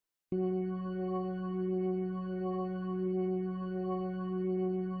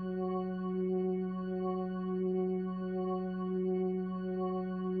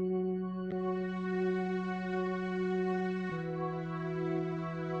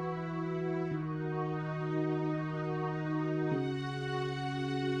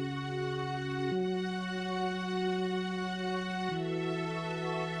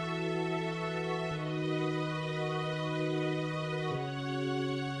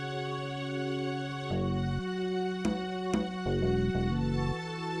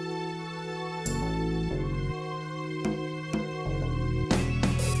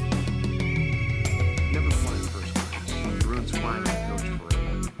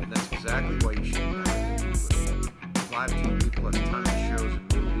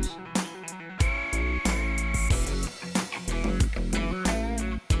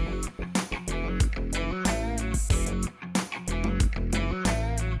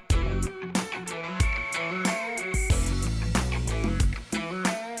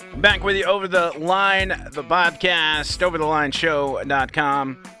 Back with you over the line, the podcast,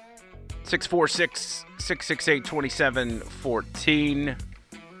 overthelineshow.com, 646-668-2714,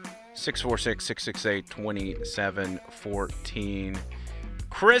 646-668-2714.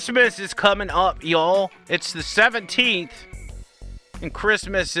 Christmas is coming up, y'all. It's the 17th, and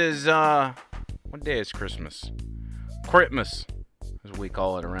Christmas is, what day is Christmas? Christmas, as we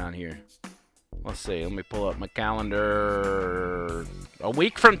call it around here. Let's see. Let me pull up my calendar. A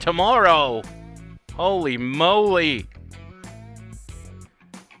week from tomorrow. Holy moly.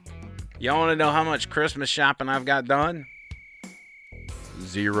 Y'all want to know how much Christmas shopping I've got done?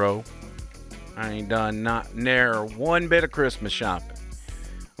 0. I ain't done not near one bit of Christmas shopping.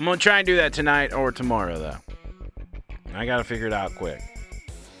 I'm going to try and do that tonight or tomorrow, though. I got to figure it out quick.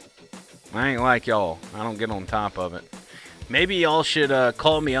 I ain't like y'all. I don't get on top of it. Maybe y'all should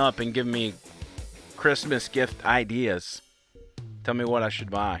call me up and give me Christmas gift ideas. Tell me what I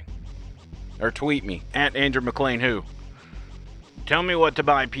should buy. Or tweet me at Andrew McLean Who. Tell me what to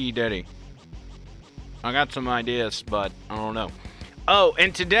buy, P. Diddy. I got some ideas, but I don't know. Oh,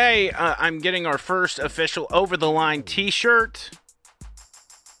 and today I'm getting our first official Over the Line t-shirt.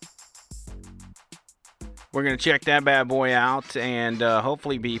 We're going to check that bad boy out and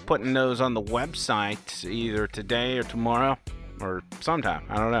hopefully be putting those on the website either today or tomorrow or sometime.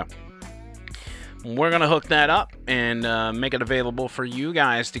 I don't know. We're going to hook that up and make it available for you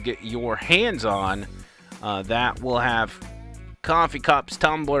guys to get your hands on. That will have coffee cups,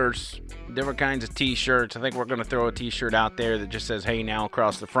 tumblers, different kinds of t-shirts. I think we're going to throw a t-shirt out there that just says, "Hey Now"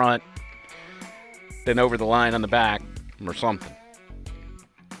 across the front, then Over the Line on the back or something.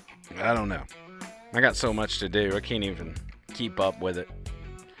 I don't know. I got so much to do. I can't even keep up with it.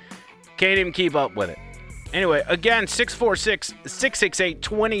 Anyway, again,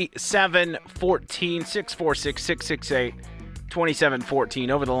 646-668-2714, 646-668-2714,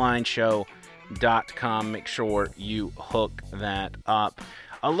 overthelineshow.com. Make sure you hook that up.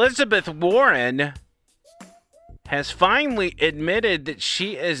 Elizabeth Warren has finally admitted that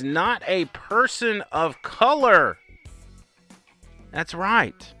she is not a person of color. That's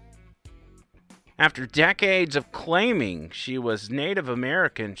right. After decades of claiming she was Native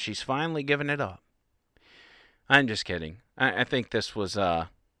American, she's finally given it up. I'm just kidding. I think this was I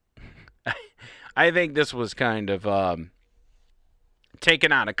think this was kind of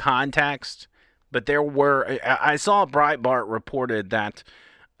taken out of context. But there were, I saw Breitbart reported that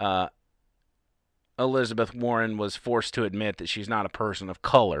Elizabeth Warren was forced to admit that she's not a person of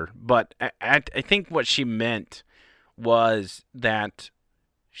color. But I think what she meant was that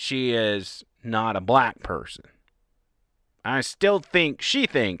she is not a black person. I still think she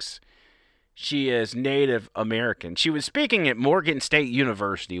thinks she is Native American. She was speaking at Morgan State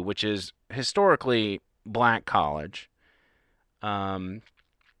University, which is historically black college.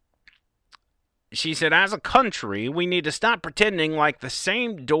 She said, as a country, we need to stop pretending like the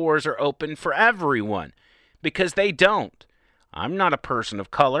same doors are open for everyone, because they don't. I'm not a person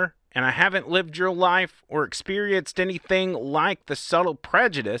of color, and I haven't lived your life or experienced anything like the subtle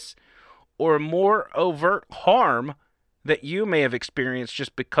prejudice or more overt harm that you may have experienced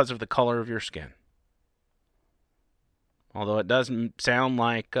just because of the color of your skin. Although it doesn't sound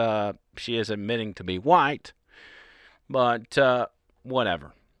like she is admitting to be white, but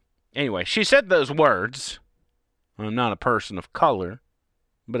whatever. Anyway, she said those words. I'm not a person of color,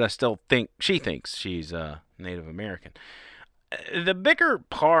 but I still think she thinks she's Native American. The bigger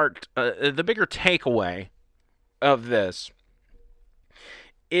part, the bigger takeaway of this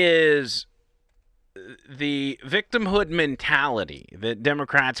is the victimhood mentality that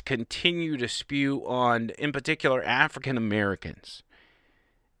Democrats continue to spew on, in particular, African Americans,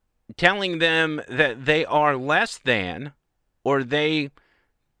 telling them that they are less than, or they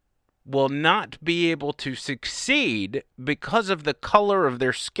will not be able to succeed because of the color of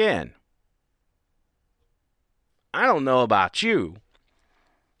their skin. I don't know about you,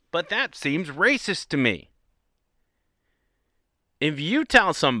 but that seems racist to me. If you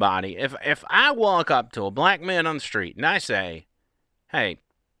tell somebody, if I walk up to a black man on the street and I say, hey,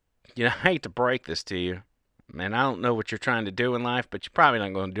 I hate to break this to you, man, I don't know what you're trying to do in life, but you're probably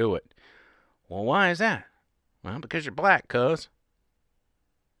not going to do it. Well, why is that? Well, because you're black, cuz.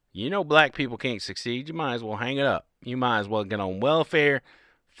 You know black people can't succeed. You might as well hang it up. You might as well get on welfare,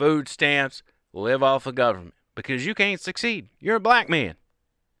 food stamps, live off the government, because you can't succeed. You're a black man.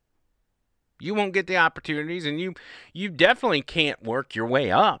 You won't get the opportunities, and you definitely can't work your way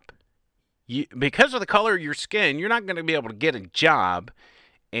up. Because of the color of your skin, you're not going to be able to get a job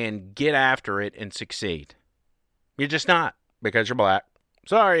and get after it and succeed. You're just not, because you're black.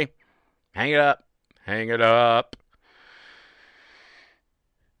 Sorry. Hang it up. Hang it up.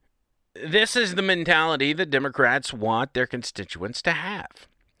 This is the mentality that Democrats want their constituents to have.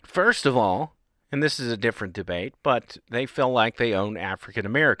 First of all, and this is a different debate, but they feel like they own African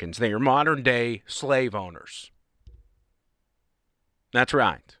Americans. They are modern-day slave owners. That's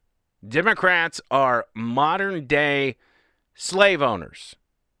right. Democrats are modern-day slave owners.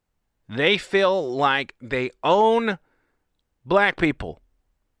 They feel like they own black people.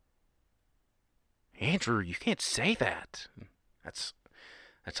 Andrew, you can't say that. That's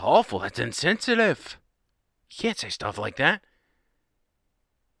awful. That's insensitive. You can't say stuff like that.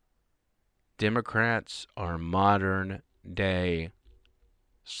 Democrats are modern-day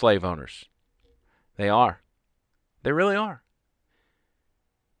slave owners. They are. They really are.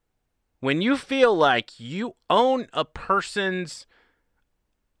 When you feel like you own a person's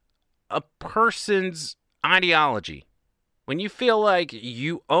ideology, when you feel like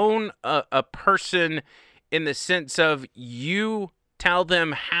you own a person in the sense of you tell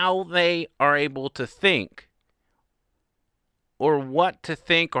them how they are able to think, or what to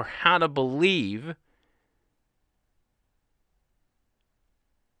think, or how to believe,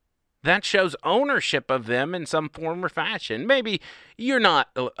 that shows ownership of them in some form or fashion. Maybe you're not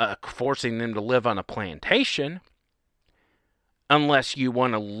forcing them to live on a plantation, unless you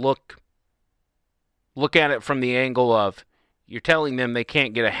want to look at it from the angle of you're telling them they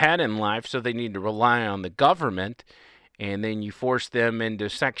can't get ahead in life, so they need to rely on the government, and then you force them into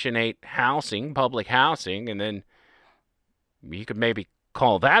Section 8 housing, public housing, and then you could maybe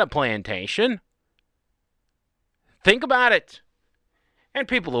call that a plantation. Think about it. And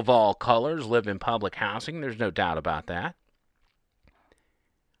people of all colors live in public housing. There's no doubt about that.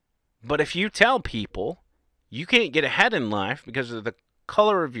 But if you tell people you can't get ahead in life because of the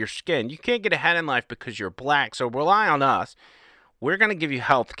color of your skin, you can't get ahead in life because you're black, so rely on us. We're going to give you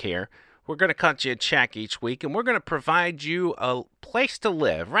health care. We're going to cut you a check each week, and we're going to provide you a place to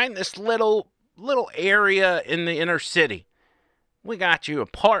live right in this little area in the inner city. We got you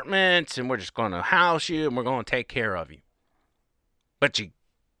apartments, and we're just going to house you, and we're going to take care of you. But you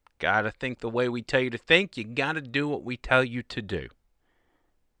got to think the way we tell you to think. You got to do what we tell you to do.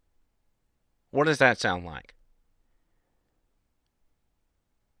 What does that sound like?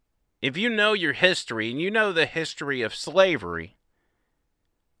 If you know your history, and you know the history of slavery,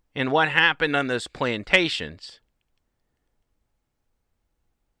 and what happened on those plantations,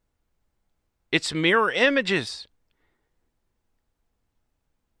 it's mirror images.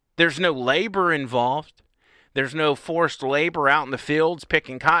 There's no labor involved. There's no forced labor out in the fields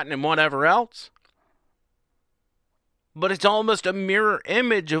picking cotton and whatever else. but it's almost a mirror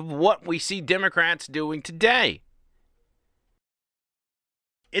image of what we see Democrats doing today.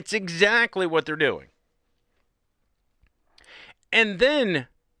 It's exactly what they're doing. And then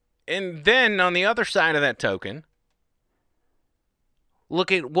on the other side of that token,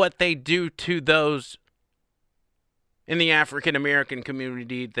 look at what they do to those in the African American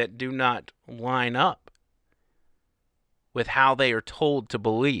community that do not line up with how they are told to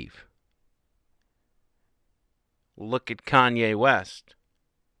believe. Look at Kanye West.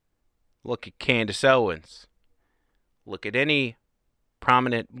 Look at Candace Owens. Look at any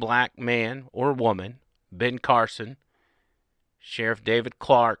prominent black man or woman, Ben Carson, Sheriff David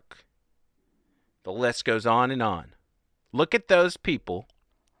Clark. The list goes on and on. Look at those people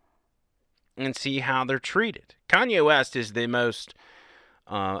and see how they're treated. Kanye West is the most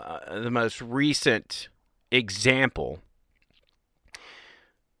recent example.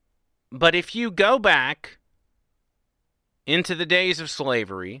 But if you go back into the days of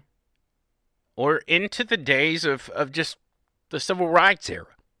slavery or into the days of just the civil rights era,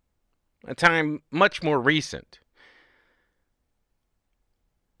 a time much more recent,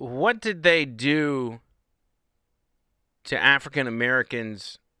 what did they do to African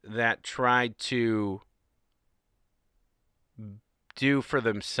Americans that tried to do for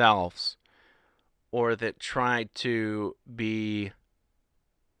themselves or that tried to be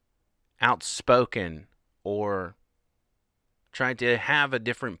outspoken or tried to have a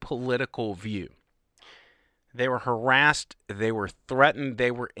different political view? They were harassed, they were threatened,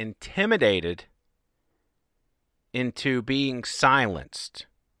 they were intimidated into being silenced.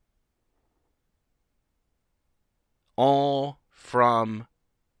 All from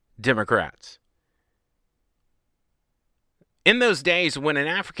Democrats. In those days when an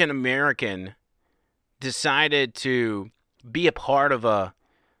African American decided to be a part of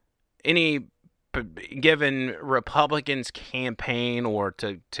any given Republican's campaign or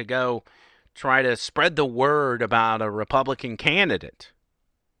to go try to spread the word about a Republican candidate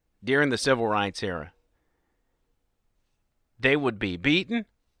during the civil rights era, they would be beaten,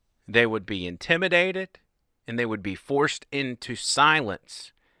 they would be intimidated, and they would be forced into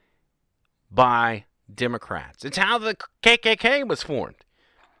silence by Democrats. It's how the KKK was formed.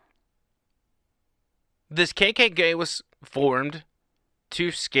 This KKK was formed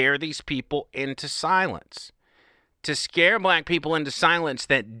to scare these people into silence, to scare black people into silence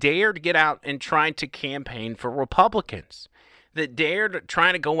that dared get out and try to campaign for Republicans, that dared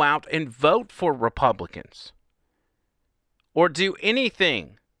try to go out and vote for Republicans, or do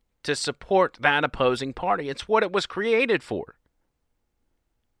anything to support that opposing party. It's what it was created for.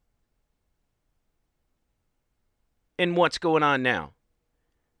 And what's going on now?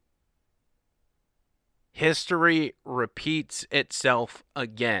 History repeats itself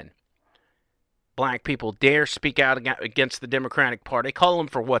again. Black people dare speak out against the Democratic Party, call them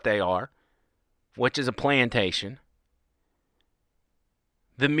for what they are, which is a plantation.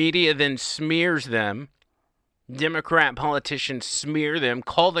 The media then smears them. Democrat politicians smear them,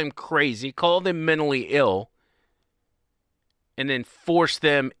 call them crazy, call them mentally ill, and then force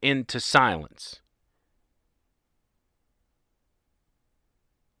them into silence.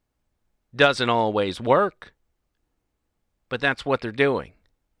 Doesn't always work, but that's what they're doing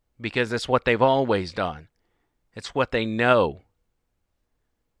because it's what they've always done. It's what they know.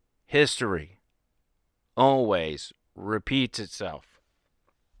 History always repeats itself,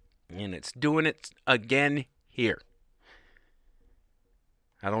 and it's doing it again here.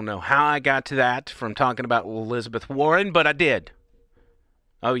 I don't know how I got to that from talking about Elizabeth Warren, but I did.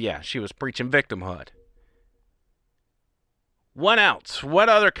 Oh yeah, she was preaching victimhood. What else? What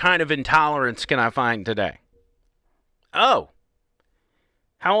other kind of intolerance can I find today? Oh,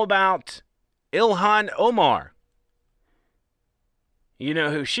 how about Ilhan Omar? You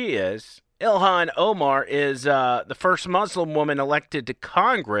know who she is. Ilhan Omar is the first Muslim woman elected to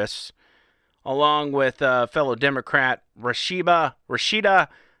Congress, along with fellow Democrat Rashida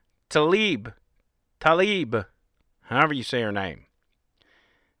Tlaib, however you say her name.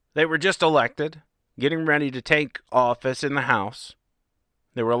 They were just elected, getting ready to take office in the House.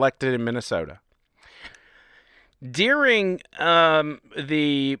 They were elected in Minnesota. During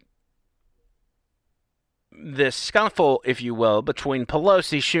the scuffle, if you will, between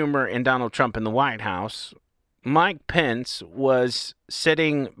Pelosi, Schumer, and Donald Trump in the White House, Mike Pence was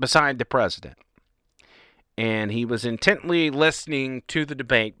sitting beside the president, and he was intently listening to the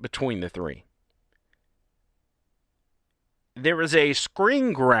debate between the three. There was a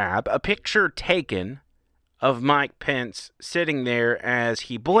screen grab, a picture taken of Mike Pence sitting there as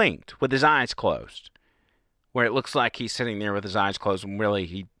he blinked with his eyes closed, where it looks like he's sitting there with his eyes closed, and really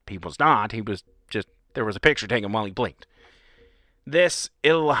he was not. He was just There was a picture taken while he blinked. This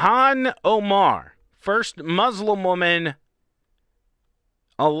Ilhan Omar, first Muslim woman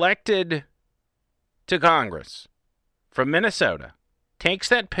elected to Congress from Minnesota, takes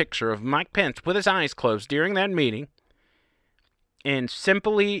that picture of Mike Pence with his eyes closed during that meeting and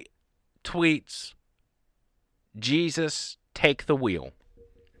simply tweets, "Jesus, take the wheel."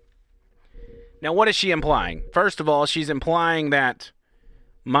 Now, what is she implying? First of all, she's implying that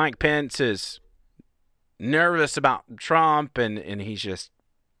Mike Pence is nervous about Trump and he's just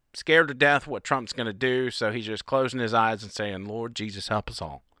scared to death what Trump's going to do, so he's just closing his eyes and saying, "Lord Jesus, help us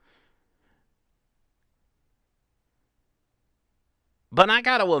all." But I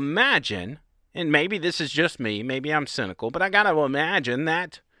got to imagine, and maybe this is just me, maybe I'm cynical, but I got to imagine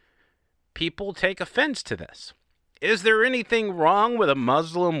that people take offense to this. Is there anything wrong with a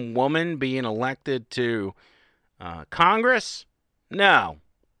Muslim woman being elected to Congress? No.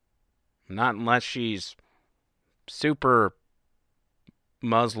 Not unless she's super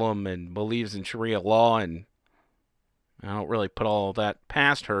Muslim and believes in Sharia law, and I don't really put all that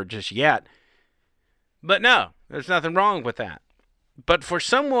past her just yet. But no, there's nothing wrong with that. But for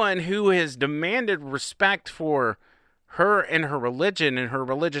someone who has demanded respect for her and her religion and her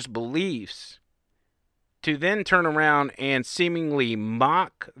religious beliefs, to then turn around and seemingly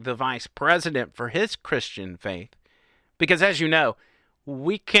mock the vice president for his Christian faith, because as you know,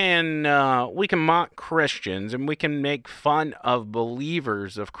 we can mock Christians and we can make fun of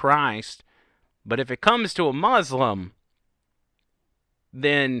believers of Christ, but if it comes to a Muslim,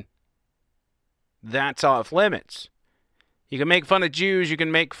 then that's off limits. You can make fun of Jews, you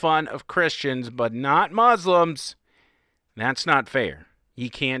can make fun of Christians, but not Muslims. That's not fair. You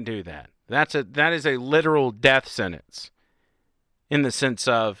can't do that. That is a literal death sentence, in the sense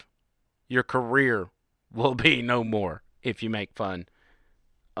of your career will be no more if you make fun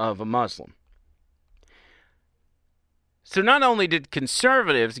of a Muslim. So not only did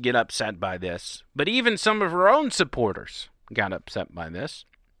conservatives get upset by this, but even some of her own supporters got upset by this.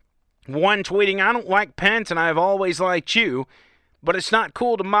 One tweeting, "I don't like Pence and I've always liked you, but it's not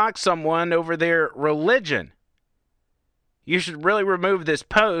cool to mock someone over their religion. You should really remove this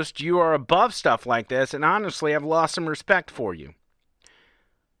post. You are above stuff like this, and honestly, I've lost some respect for you."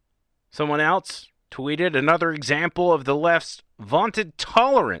 Someone else tweeted, "Another example of the left's vaunted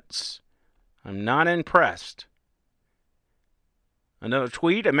tolerance. I'm not impressed." Another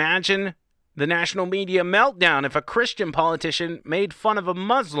tweet, "Imagine the national media meltdown if a Christian politician made fun of a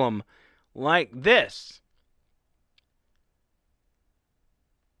Muslim like this."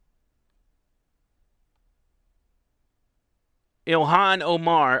 Ilhan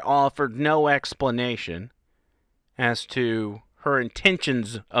Omar offered no explanation as to her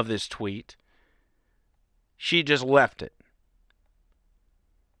intentions of this tweet. She just left it.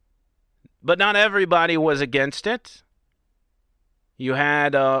 But not everybody was against it. You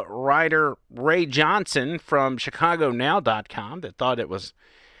had writer Ray Johnson from ChicagoNow.com that thought it was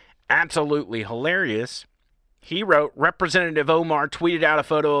absolutely hilarious. He wrote, "Representative Omar tweeted out a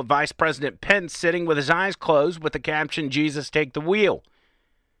photo of Vice President Pence sitting with his eyes closed with the caption, 'Jesus, take the wheel.'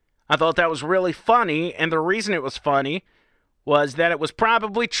 I thought that was really funny, and the reason it was funny was that it was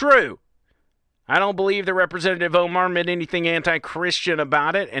probably true. I don't believe that Representative Omar meant anything anti-Christian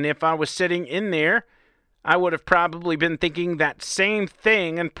about it, and if I was sitting in there, I would have probably been thinking that same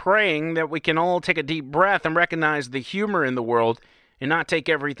thing and praying that we can all take a deep breath and recognize the humor in the world and not take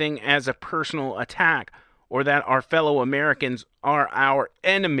everything as a personal attack or that our fellow Americans are our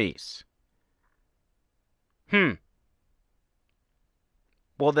enemies."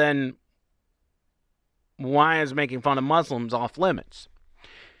 Well then, why is making fun of Muslims off limits?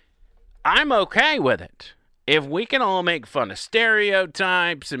 I'm okay with it. If we can all make fun of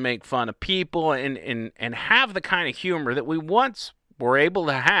stereotypes and make fun of people and have the kind of humor that we once were able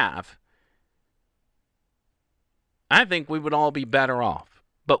to have, I think we would all be better off.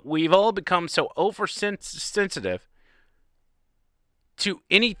 But we've all become so oversensitive to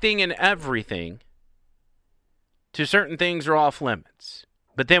anything and everything, to certain things are off limits.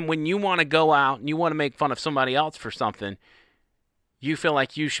 But then when you want to go out and you want to make fun of somebody else for something, you feel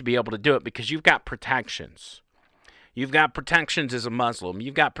like you should be able to do it because you've got protections. You've got protections as a Muslim.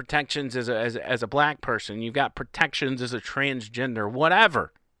 You've got protections as a black person. You've got protections as a transgender,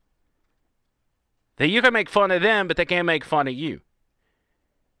 whatever. That you can make fun of them, but they can't make fun of you.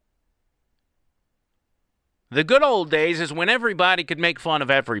 The good old days is when everybody could make fun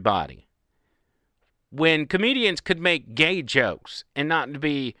of everybody. When comedians could make gay jokes and not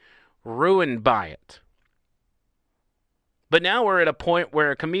be ruined by it. But now we're at a point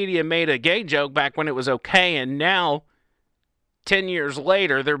where a comedian made a gay joke back when it was okay, and now 10 years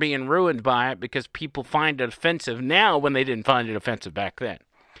later, they're being ruined by it because people find it offensive now when they didn't find it offensive back then.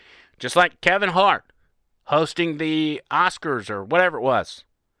 Just like Kevin Hart hosting the Oscars or whatever it was.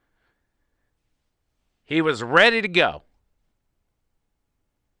 He was ready to go.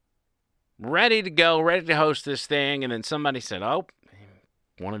 Ready to host this thing, and then somebody said, oh,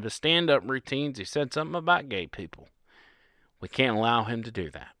 one of the stand-up routines, he said something about gay people. We can't allow him to do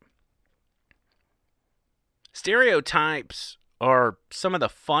that. Stereotypes are some of the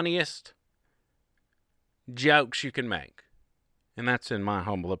funniest jokes you can make, and that's in my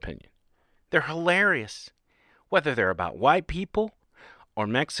humble opinion. They're hilarious, whether they're about white people or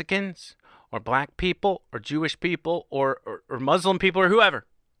Mexicans or black people or Jewish people or Muslim people or whoever.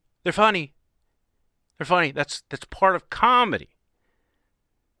 They're funny. They're funny. That's part of comedy.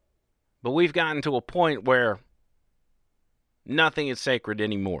 But we've gotten to a point where nothing is sacred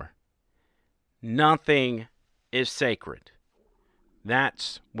anymore. Nothing is sacred.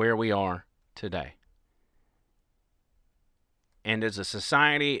 That's where we are today. And as a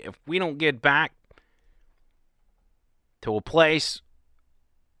society, if we don't get back to a place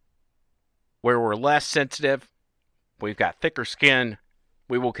where we're less sensitive, we've got thicker skin,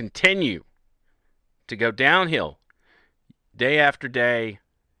 we will continue to go downhill day after day,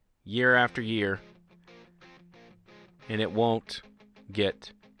 year after year, and it won't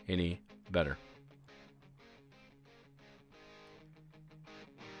get any better.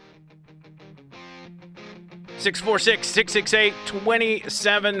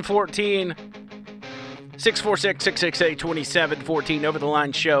 (646-668-2714) 646-668-2714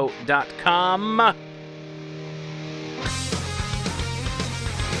 overthelineshow.com.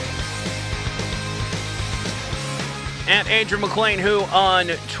 At Andrew McLean, who on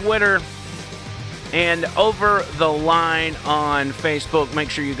Twitter, and Over the Line on Facebook. Make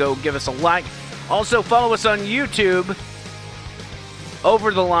sure you go give us a like. Also, follow us on YouTube.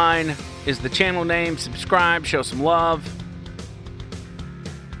 Over the Line is the channel name. Subscribe, show some love.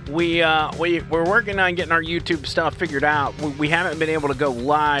 We're working on getting our YouTube stuff figured out. We haven't been able to go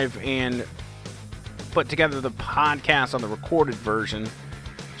live and put together the podcast on the recorded version.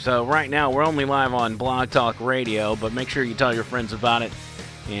 So right now we're only live on Blog Talk Radio, but make sure you tell your friends about it.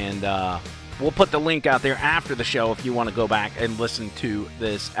 And we'll put the link out there after the show if you want to go back and listen to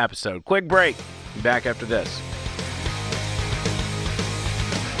this episode. Quick break. Be back after this.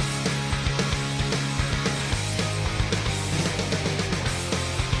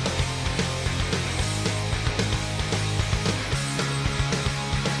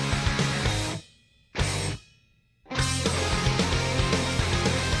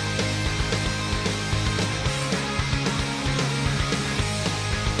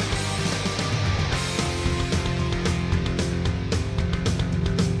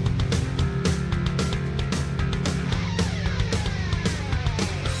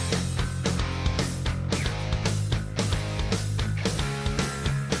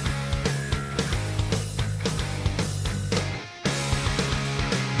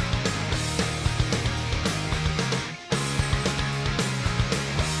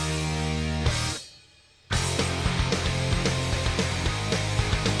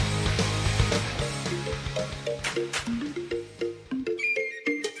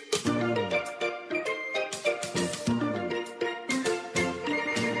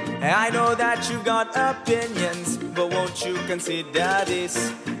 I know that you got opinions, but won't you consider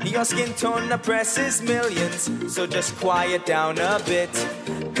this? Your skin tone oppresses millions, so just quiet down a bit.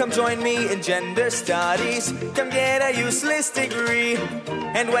 Come join me in gender studies, come get a useless degree.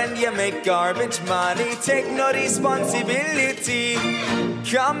 And when you make garbage money, take no responsibility.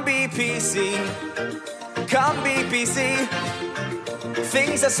 Come be PC, come be PC.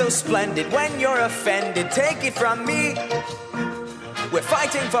 Things are so splendid when you're offended, take it from me. We're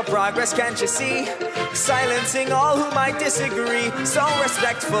fighting for progress, can't you see? Silencing all who might disagree. So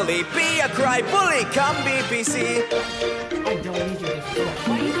respectfully, be a cry bully, come be PC. I don't need you to feel.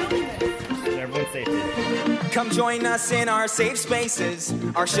 Why are you doing this? Everyone's safety. Come join us in our safe spaces,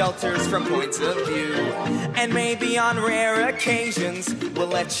 our shelters from points of view. And maybe on rare occasions, we'll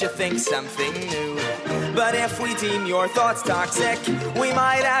let you think something new. But if we deem your thoughts toxic, we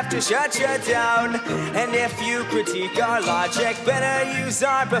might have to shut you down. And if you critique our logic, better use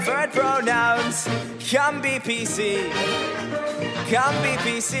our preferred pronouns. Come be PC. Come be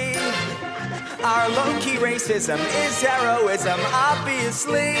PC. Our low-key racism is heroism,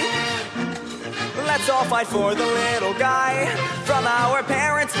 obviously. Let's all fight for the little guy from our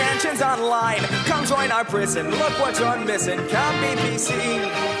parents' mansions online. Come join our prison, look what you're missing. Come be PC.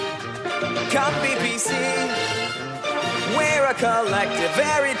 Come be PC. We're a collective,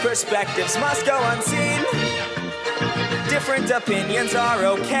 varied perspectives must go unseen. Different opinions are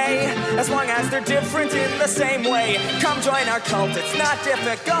okay, as long as they're different in the same way. Come join our cult, it's not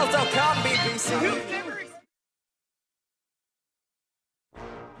difficult, oh come BBC.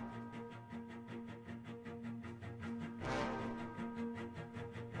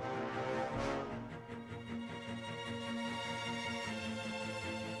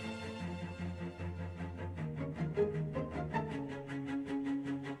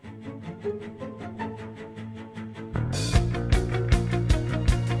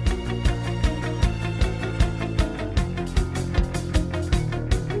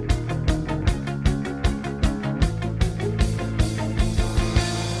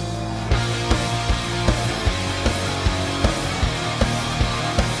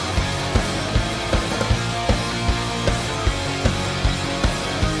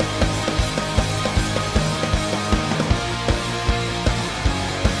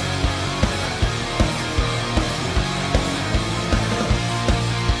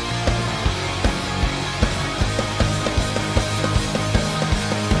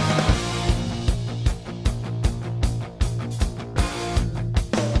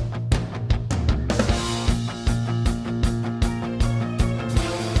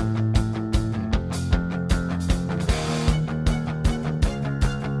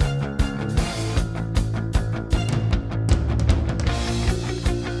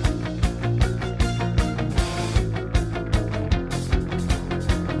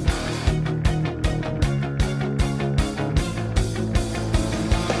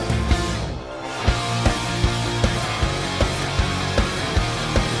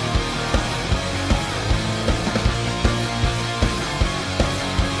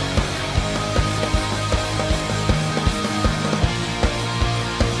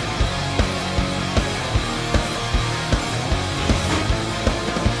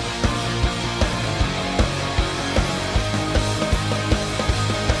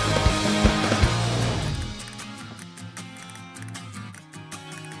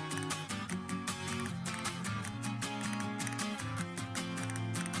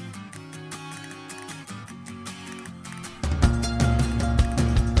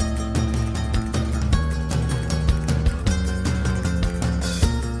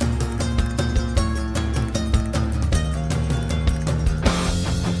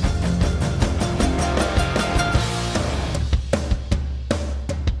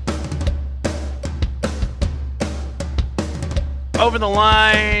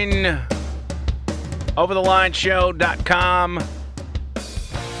 overthelineshow.com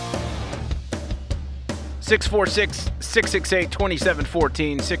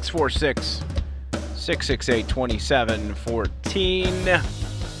 646-668-2714 646-668-2714.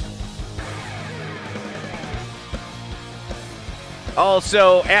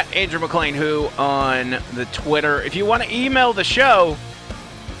 Also at Andrew McLean Who on the Twitter. If you want to email the show,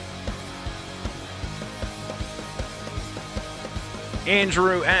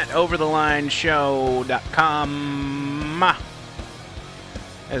 Andrew at overthelineshow.com.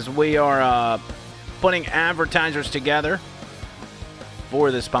 As we are putting advertisers together for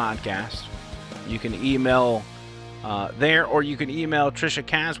this podcast, you can email there, or you can email Trisha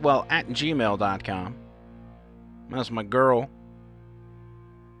Caswell at gmail.com. That's my girl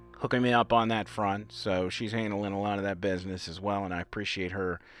hooking me up on that front, so she's handling a lot of that business as well, and I appreciate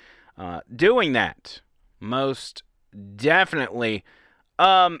her doing that. Most definitely.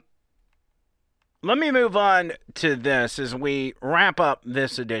 Let me move on to this as we wrap up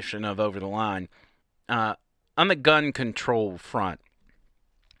this edition of Over the Line. On the gun control front,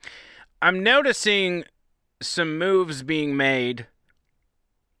 I'm noticing some moves being made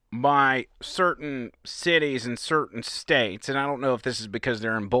by certain cities and certain states, and I don't know if this is because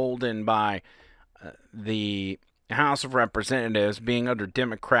they're emboldened by the House of Representatives being under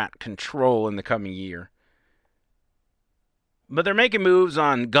Democrat control in the coming year. But they're making moves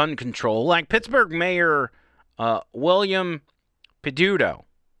on gun control, like Pittsburgh Mayor William Peduto,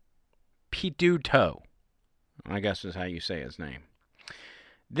 I guess is how you say his name.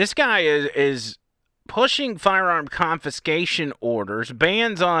 This guy is pushing firearm confiscation orders,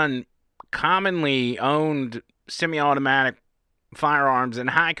 bans on commonly owned semi-automatic firearms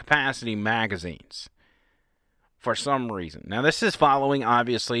and high-capacity magazines for some reason. Now, this is following,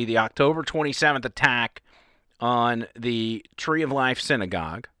 obviously, the October 27th attack on the Tree of Life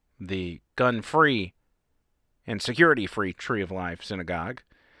Synagogue, the gun-free and security-free Tree of Life Synagogue.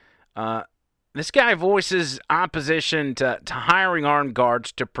 This guy voices opposition to hiring armed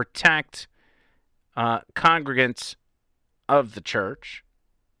guards to protect congregants of the church.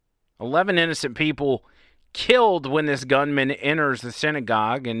 11 innocent people killed when this gunman enters the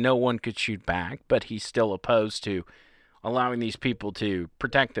synagogue, and no one could shoot back, but he's still opposed to allowing these people to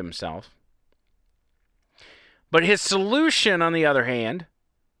protect themselves. But his solution, on the other hand,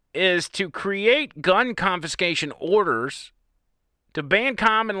 is to create gun confiscation orders to ban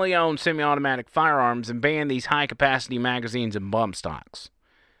commonly owned semi-automatic firearms and ban these high-capacity magazines and bump stocks.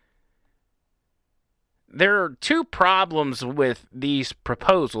 There are two problems with these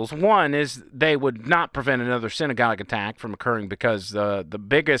proposals. One is they would not prevent another synagogue attack from occurring because the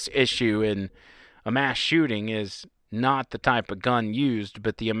biggest issue in a mass shooting is not the type of gun used,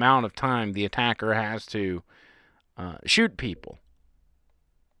 but the amount of time the attacker has to shoot people.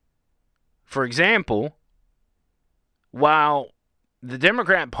 For example, while the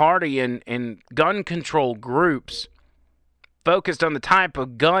Democrat Party and gun control groups focused on the type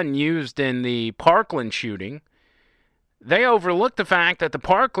of gun used in the Parkland shooting, they overlooked the fact that the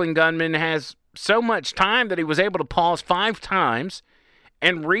Parkland gunman has so much time that he was able to pause 5 times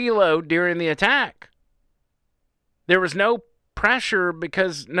and reload during the attack. There was no pressure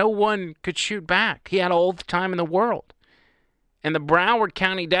because no one could shoot back. He had all the time in the world. And the Broward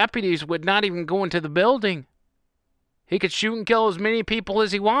County deputies would not even go into the building. He could shoot and kill as many people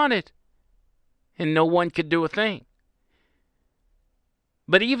as he wanted, and no one could do a thing.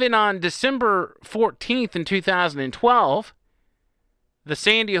 But even on December 14th in 2012, the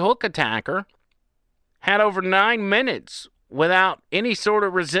Sandy Hook attacker had over 9 minutes without any sort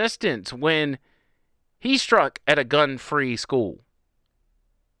of resistance when he struck at a gun-free school.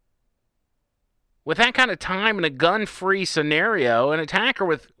 With that kind of time in a gun-free scenario, an attacker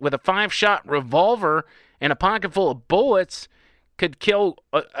with a 5-shot revolver and a pocket full of bullets could kill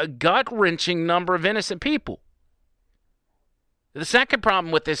a gut-wrenching number of innocent people. The second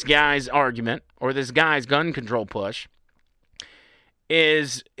problem with this guy's argument, or this guy's gun control push,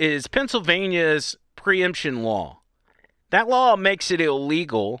 is Pennsylvania's preemption law. That law makes it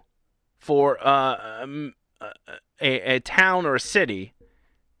illegal for a town or a city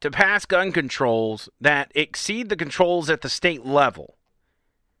to pass gun controls that exceed the controls at the state level.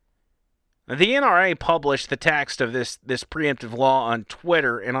 The NRA published the text of this preemptive law on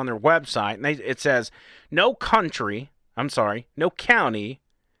Twitter and on their website, and it says, no county,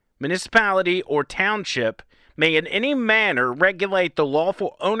 municipality, or township may in any manner regulate the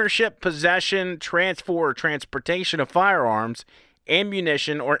lawful ownership, possession, transfer, or transportation of firearms,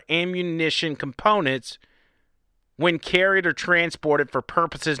 ammunition, or ammunition components when carried or transported for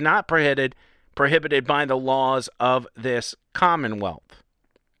purposes not prohibited by the laws of this Commonwealth.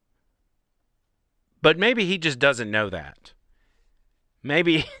 But maybe he just doesn't know that.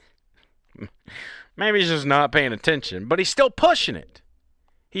 Maybe he's just not paying attention, but he's still pushing it.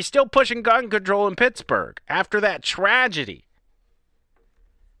 He's still pushing gun control in Pittsburgh after that tragedy.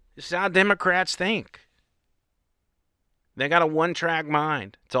 This is how Democrats think. They got a one-track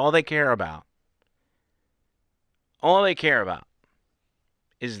mind. It's all they care about. All they care about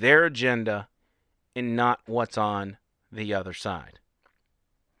is their agenda and not what's on the other side.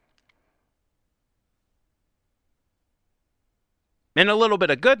 And a little bit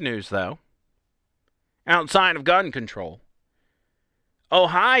of good news, though, outside of gun control.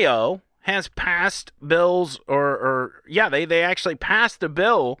 Ohio has passed bills, they actually passed a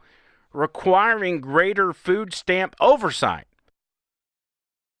bill requiring greater food stamp oversight.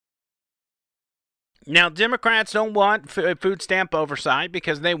 Now, Democrats don't want food stamp oversight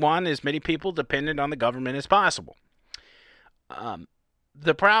because they want as many people dependent on the government as possible.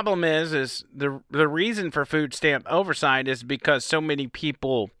 The problem is the reason for food stamp oversight is because so many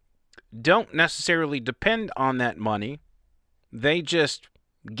people don't necessarily depend on that money. They just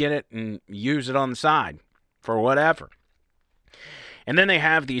get it and use it on the side for whatever. And then they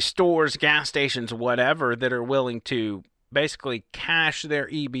have these stores, gas stations, whatever, that are willing to basically cash their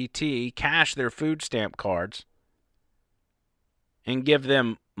EBT, cash their food stamp cards, and give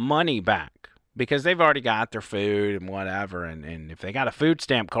them money back because they've already got their food and whatever. And if they got a food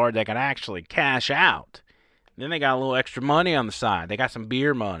stamp card, they can actually cash out. Then they got a little extra money on the side. They got some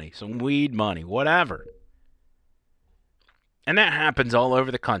beer money, some weed money, whatever. And that happens all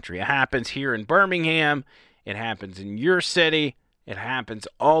over the country. It happens here in Birmingham. It happens in your city. It happens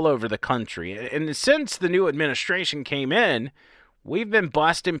all over the country. And since the new administration came in, we've been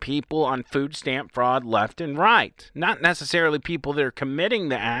busting people on food stamp fraud left and right. Not necessarily people that are committing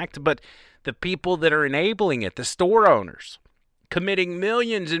the act, but the people that are enabling it, the store owners, committing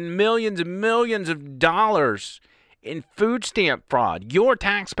millions and millions and millions of dollars in food stamp fraud, your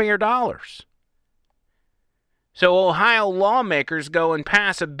taxpayer dollars. So Ohio lawmakers go and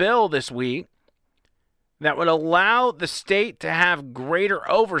pass a bill this week that would allow the state to have greater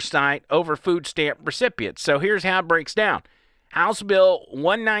oversight over food stamp recipients. So here's how it breaks down. House Bill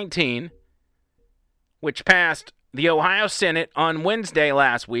 119, which passed the Ohio Senate on Wednesday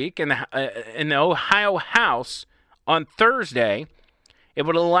last week and in the Ohio House on Thursday. It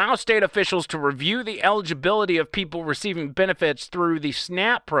would allow state officials to review the eligibility of people receiving benefits through the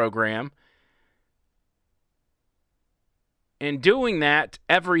SNAP program, and doing that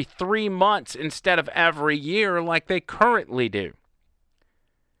every 3 months instead of every year like they currently do.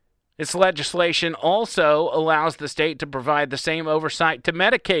 This legislation also allows the state to provide the same oversight to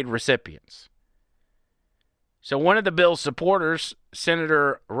Medicaid recipients. So one of the bill's supporters,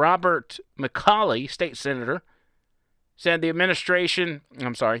 Senator Robert McCauley, state senator, said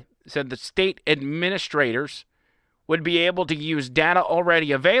the state administrators would be able to use data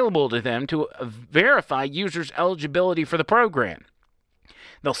already available to them to verify users' eligibility for the program.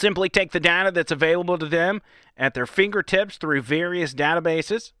 They'll simply take the data that's available to them at their fingertips through various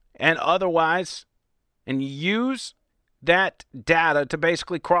databases and otherwise, and use that data to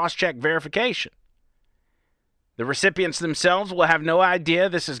basically cross-check verification. The recipients themselves will have no idea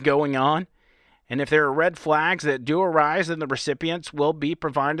this is going on, and if there are red flags that do arise, then the recipients will be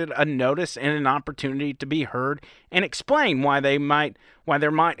provided a notice and an opportunity to be heard and explain why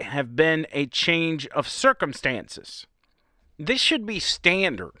there might have been a change of circumstances. This should be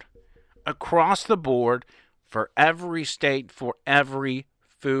standard across the board for every state, for every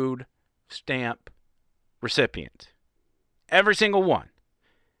food stamp recipient. Every single one.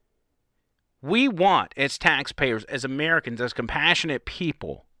 We want, as taxpayers, as Americans, as compassionate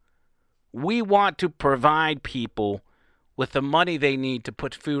people, we want to provide people with the money they need to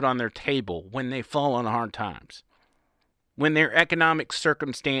put food on their table when they fall on hard times, when their economic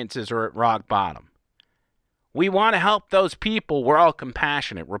circumstances are at rock bottom. We want to help those people. We're all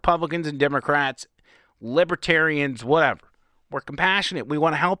compassionate, Republicans and Democrats, libertarians, whatever. We're compassionate. We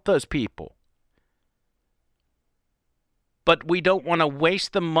want to help those people. But we don't want to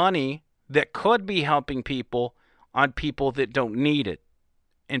waste the money that could be helping people on people that don't need it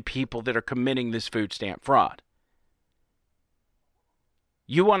and people that are committing this food stamp fraud.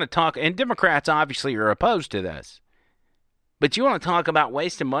 You want to talk, and Democrats obviously are opposed to this, but you want to talk about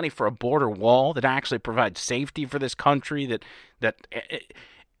wasting money for a border wall that actually provides safety for this country that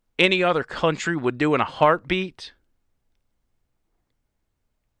any other country would do in a heartbeat?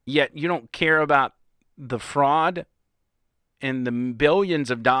 Yet you don't care about the fraud and the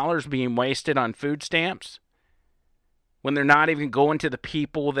billions of dollars being wasted on food stamps when they're not even going to the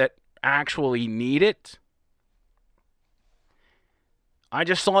people that actually need it? I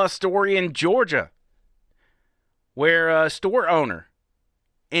just saw a story in Georgia where a store owner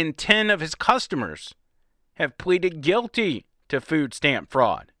and 10 of his customers have pleaded guilty to food stamp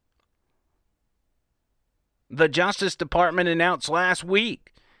fraud. The Justice Department announced last week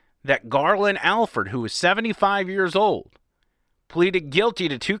that Garland Alford, who is 75 years old, pleaded guilty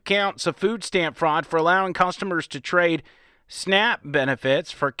to 2 counts of food stamp fraud for allowing customers to trade SNAP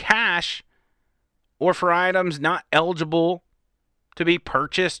benefits for cash or for items not eligible to be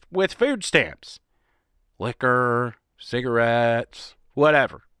purchased with food stamps. Liquor, cigarettes,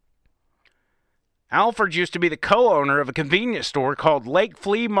 whatever. Alford used to be the co-owner of a convenience store called Lake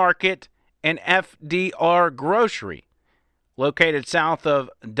Flea Market and FDR Grocery, located south of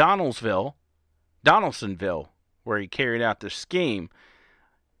Donaldsonville, where he carried out the scheme.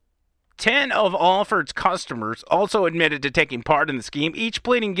 10 of Alford's customers also admitted to taking part in the scheme, each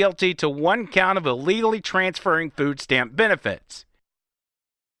pleading guilty to 1 count of illegally transferring food stamp benefits.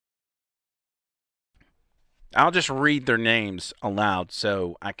 I'll just read their names aloud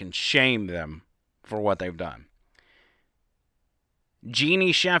so I can shame them for what they've done.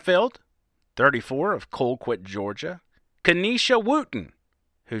 Jeannie Sheffield, 34, of Colquitt, Georgia. Kenesha Wooten,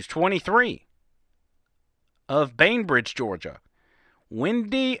 who's 23, of Bainbridge, Georgia.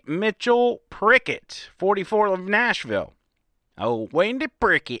 Wendy Mitchell Prickett, 44, of Nashville. Oh, Wendy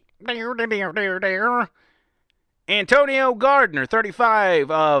Prickett. Antonio Gardner,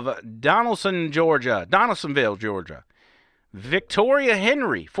 35, of Donaldsonville, Georgia. Victoria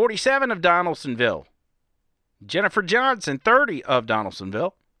Henry, 47, of Donaldsonville. Jennifer Johnson, 30, of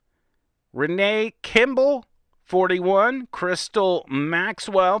Donaldsonville. Renee Kimball, 41. Crystal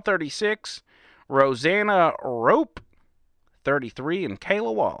Maxwell, 36. Rosanna Rope, 33. And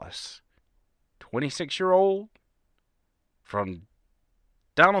Kayla Wallace, 26-year-old from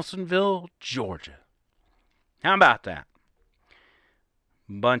Donaldsonville, Georgia. How about that?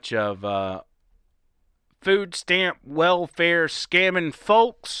 Bunch of food stamp welfare scamming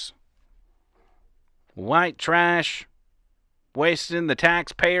folks. White trash wasting the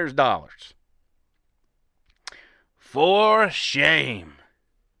taxpayers' dollars. For shame.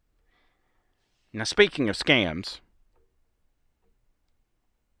 Now, speaking of scams,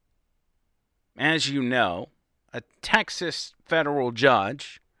 as you know, a Texas federal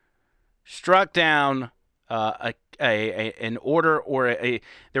judge struck down an order or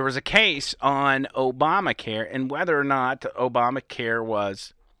there was a case on Obamacare and whether or not Obamacare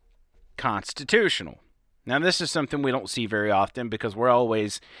was constitutional. Now, this is something we don't see very often because we're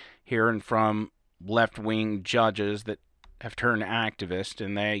always hearing from left-wing judges that have turned activist,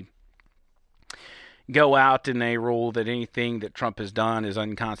 and they go out and they rule that anything that Trump has done is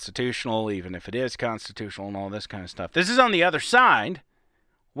unconstitutional, even if it is constitutional and all this kind of stuff. This is on the other side,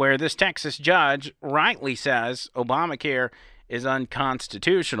 where this Texas judge rightly says Obamacare is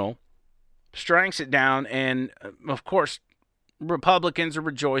unconstitutional, strikes it down, and, of course, Republicans are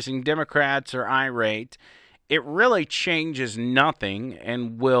rejoicing, Democrats are irate. It really changes nothing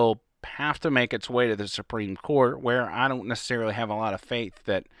and will have to make its way to the Supreme Court, where I don't necessarily have a lot of faith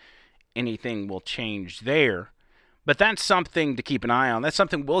that anything will change there. But that's something to keep an eye on. That's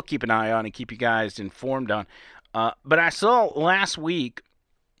something we'll keep an eye on and keep you guys informed on. But I saw last week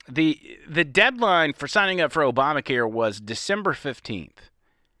the deadline for signing up for Obamacare was December 15th.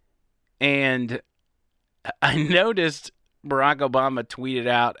 And I noticed Barack Obama tweeted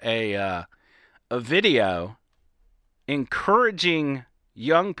out a video encouraging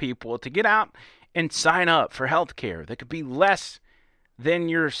young people to get out and sign up for health care that could be less than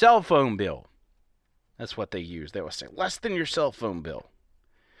your cell phone bill. That's what they use. They will say less than your cell phone bill.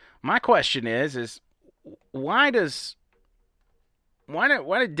 My question is why do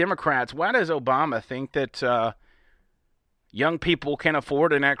Democrats, why does Obama think that young people can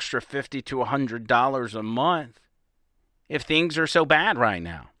afford an extra $50 to $100 a month if things are so bad right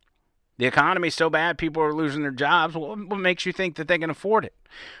now? The economy's so bad, people are losing their jobs. What makes you think that they can afford it?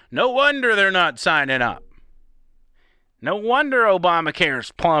 No wonder they're not signing up. No wonder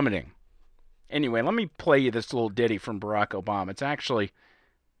Obamacare's plummeting. Anyway, let me play you this little ditty from Barack Obama. It's actually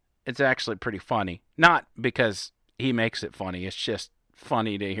pretty funny. Not because he makes it funny. It's just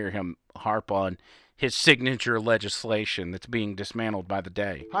funny to hear him harp on his signature legislation that's being dismantled by the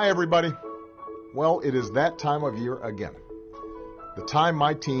day. Hi, everybody. Well, it is that time of year again. The time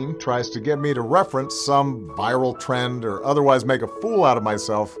my team tries to get me to reference some viral trend or otherwise make a fool out of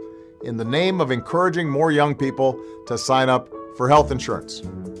myself in the name of encouraging more young people to sign up for health insurance.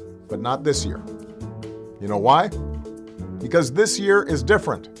 But not this year. You know why? Because this year is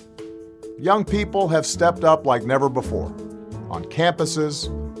different. Young people have stepped up like never before, on campuses,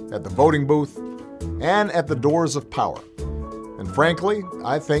 at the voting booth, and at the doors of power. And frankly,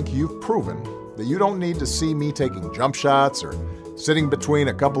 I think you've proven that you don't need to see me taking jump shots or sitting between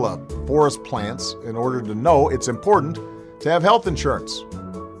a couple of forest plants in order to know it's important to have health insurance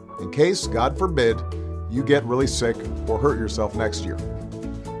in case, God forbid, you get really sick or hurt yourself next year.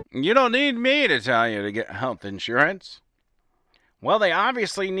 You don't need me to tell you to get health insurance. Well, they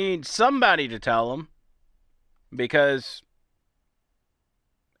obviously need somebody to tell them because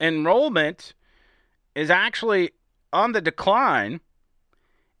enrollment is actually on the decline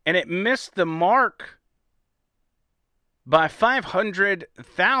and it missed the mark by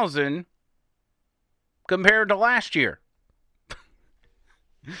 500,000 compared to last year.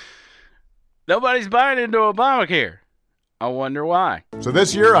 Nobody's buying into Obamacare. I wonder why. So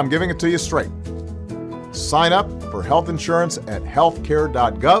this year, I'm giving it to you straight. Sign up for health insurance at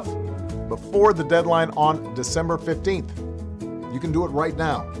healthcare.gov before the deadline on December 15th. You can do it right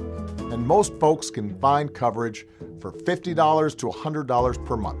now. And most folks can find coverage for $50 to $100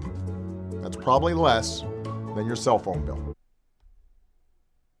 per month. That's probably less than your cell phone bill.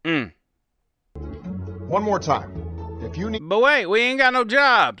 One more time. If you need... But wait, we ain't got no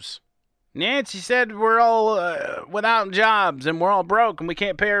jobs. Nancy said we're all without jobs and we're all broke and we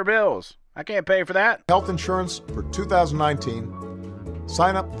can't pay our bills. I can't pay for that. Health insurance for 2019.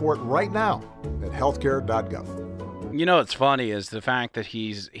 Sign up for it right now at healthcare.gov. You know what's funny is the fact that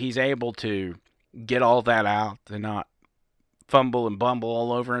he's able to get all that out and not fumble and bumble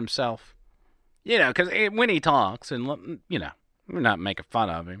all over himself. You know, because when he talks, and, you know, we're not making fun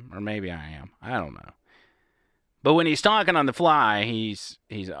of him, or maybe I am. I don't know. But when he's talking on the fly, he's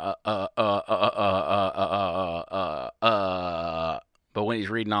but when he's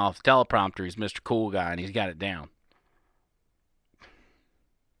reading off the teleprompter, he's Mr. Cool Guy, and he's got it down.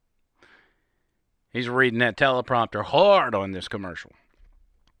 He's reading that teleprompter hard on this commercial.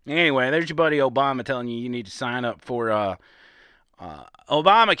 Anyway, there's your buddy Obama telling you need to sign up for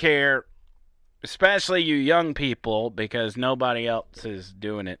Obamacare, especially you young people, because nobody else is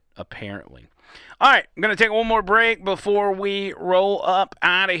doing it, apparently. All right, I'm going to take one more break before we roll up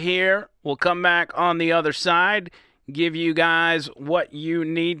out of here. We'll come back on the other side, give you guys what you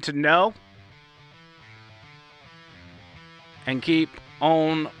need to know, and keep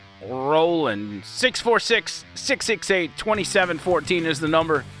on rolling. 646-668-2714 is the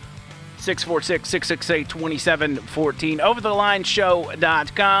number. 646-668-2714.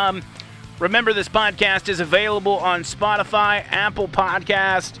 OverTheLineShow.com. Remember, this podcast is available on Spotify, Apple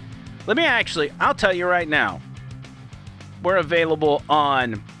Podcast. I'll tell you right now. We're available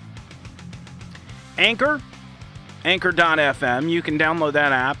on Anchor, Anchor.fm. You can download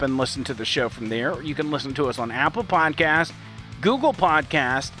that app and listen to the show from there. You can listen to us on Apple Podcast, Google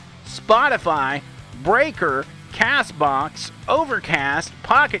Podcast, Spotify, Breaker, CastBox, Overcast,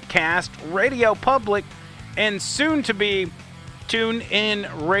 Pocket Cast, Radio Public, and soon to be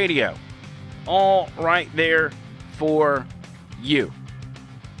TuneIn Radio. All right there for you.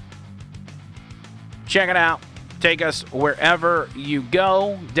 Check it out. Take us wherever you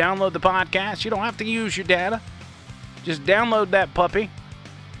go. Download the podcast. You don't have to use your data. Just download that puppy,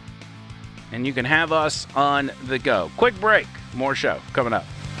 and you can have us on the go. Quick break. More show coming up.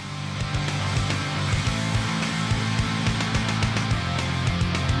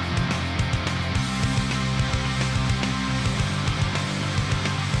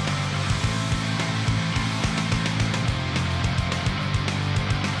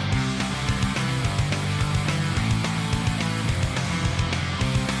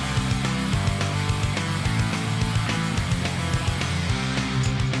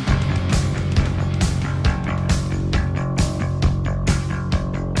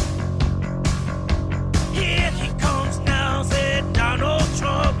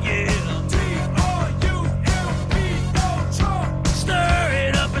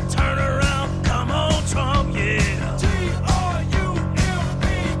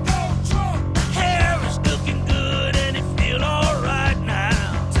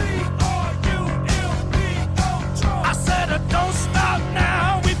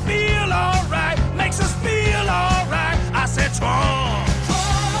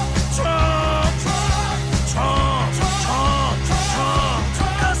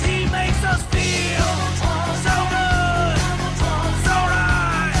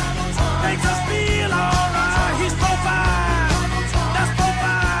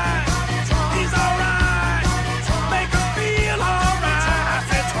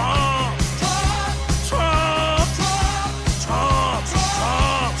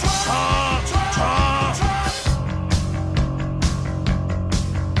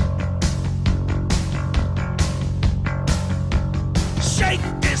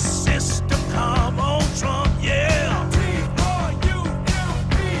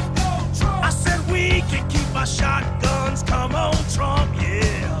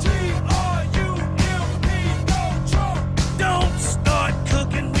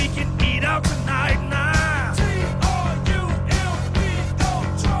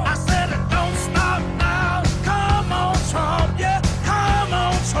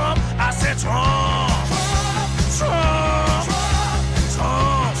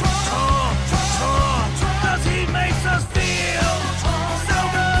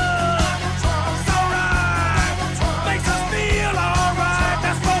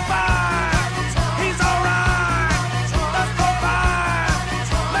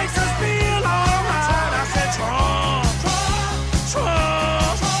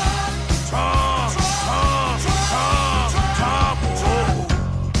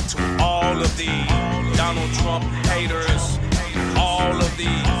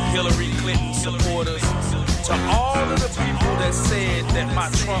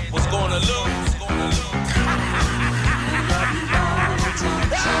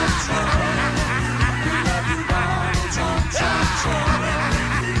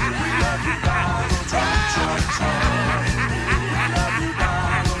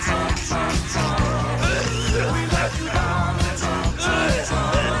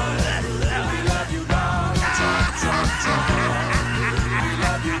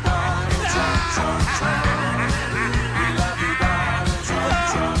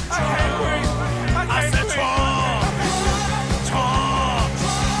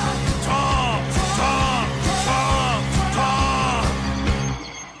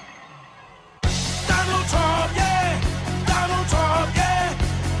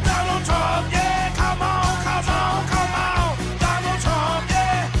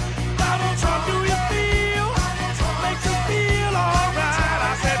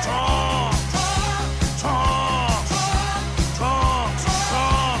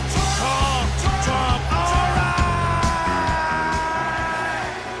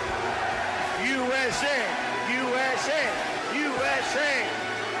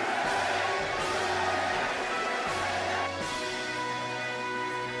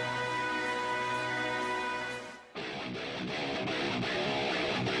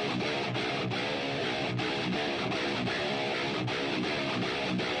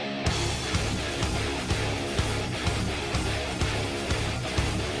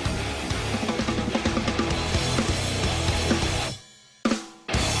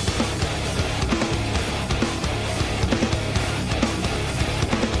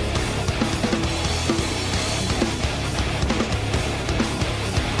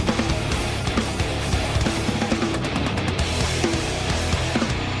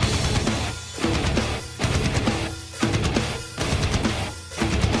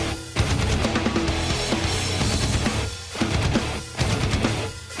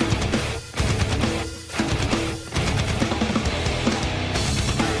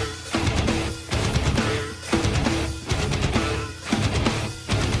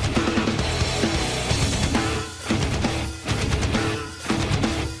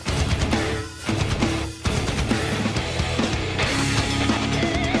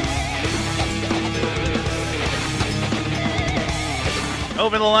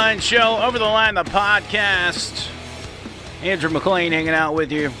 Over the Line Show, Over the Line, the podcast. Andrew McLean hanging out with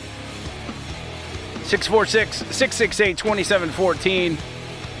you. 646-668-2714.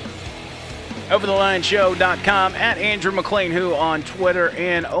 OverTheLineShow.com, at Andrew McLean Who on Twitter,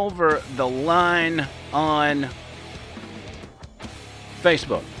 and Over the Line on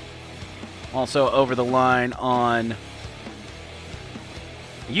Facebook. Also Over the Line on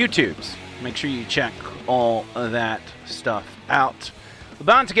YouTube's. Make sure you check all of that stuff out.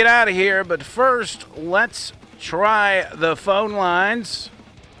 About to get out of here, but first, let's try the phone lines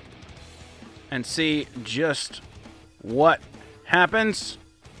and see just what happens.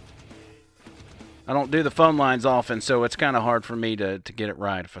 I don't do the phone lines often, so it's kind of hard for me to get it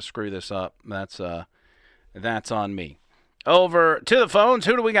right. If I screw this up, that's on me. Over to the phones.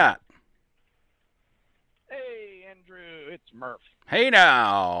 Who do we got? Hey, Andrew, it's Murph. Hey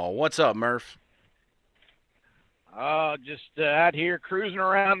now, what's up, Murph? Just out here cruising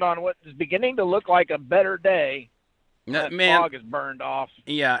around on what is beginning to look like a better day. That fog is burned off.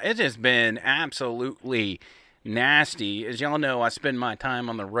 Yeah, it has been absolutely nasty. As y'all know, I spend my time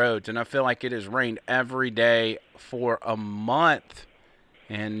on the roads, and I feel like it has rained every day for a month.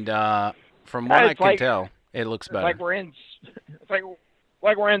 And from what I can tell, it looks better. It's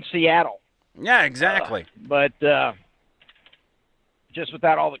like we're in Seattle. Yeah, exactly. But just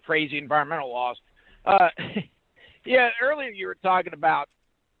without all the crazy environmental laws. Yeah, earlier you were talking about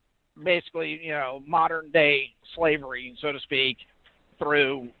basically, modern day slavery, so to speak,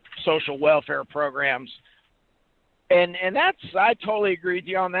 through social welfare programs. And I totally agree with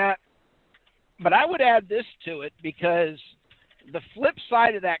you on that. But I would add this to it, because the flip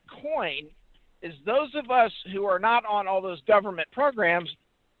side of that coin is those of us who are not on all those government programs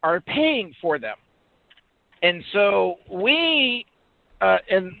are paying for them. And so we,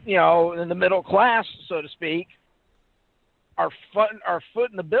 in the middle class, so to speak, are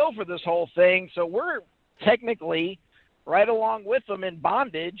footing the bill for this whole thing. So we're technically right along with them in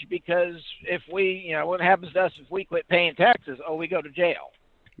bondage, because if we, what happens to us if we quit paying taxes? Oh, we go to jail.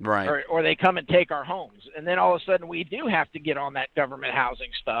 Right. Or they come and take our homes. And then all of a sudden we do have to get on that government housing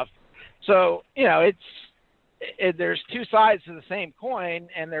stuff. So, there's two sides to the same coin,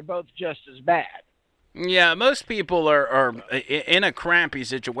 and they're both just as bad. Yeah, most people are in a crappy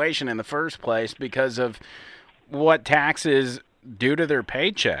situation in the first place because of what taxes do to their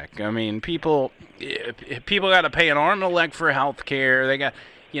paycheck. I mean, people got to pay an arm and a leg for health care. They got,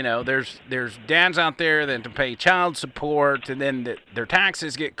 there's dads out there that have to pay child support, and then their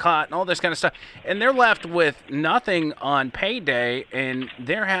taxes get cut and all this kind of stuff. And they're left with nothing on payday, and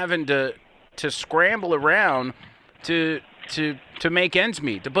they're having to scramble around to make ends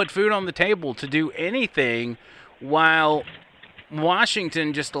meet, to put food on the table, to do anything, while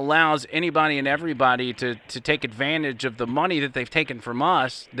Washington just allows anybody and everybody to take advantage of the money that they've taken from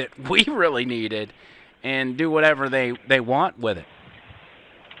us that we really needed, and do whatever they want with it.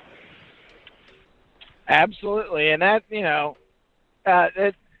 Absolutely. And that,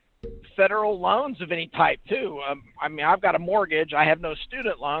 federal loans of any type too. I've got a mortgage. I have no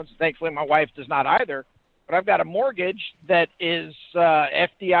student loans. Thankfully, my wife does not either. But I've got a mortgage that is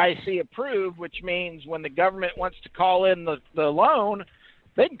FDIC approved, which means when the government wants to call in the loan,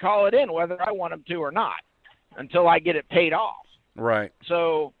 they can call it in whether I want them to or not until I get it paid off. Right.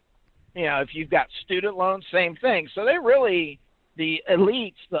 So, if you've got student loans, same thing. So they really, the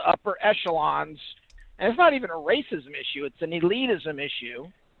elites, the upper echelons, and it's not even a racism issue, it's an elitism issue.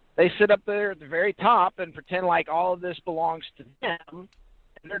 They sit up there at the very top and pretend like all of this belongs to them,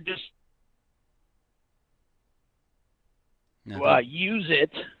 and they're just use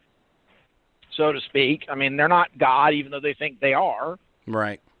it, so to speak. I mean, they're not God, even though they think they are.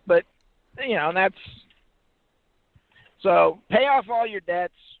 Right. But, and that's... So, pay off all your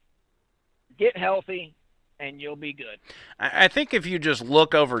debts, get healthy, and you'll be good. I think if you just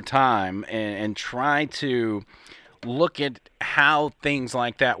look over time and try to look at how things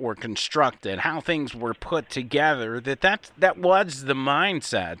like that were constructed, how things were put together, that was the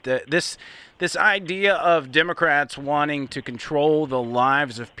mindset. This idea of Democrats wanting to control the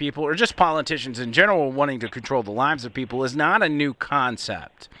lives of people, or just politicians in general wanting to control the lives of people, is not a new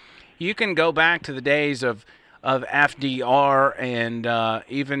concept. You can go back to the days of FDR and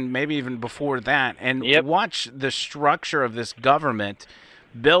even before that, and watch the structure of this government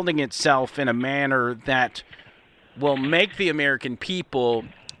building itself in a manner that will make the American people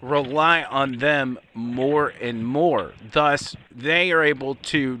rely on them more and more. Thus, they are able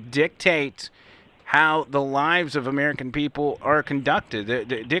to dictate how the lives of American people are conducted,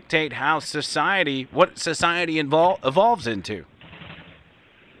 dictate how what society evolves into.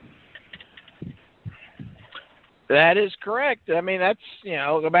 That is correct. I mean, that's,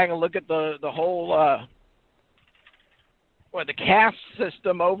 go back and look at the whole, the caste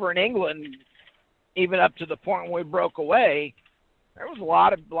system over in England, even up to the point when we broke away. There was a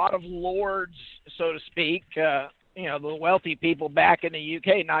lot of lords, so to speak, the wealthy people back in the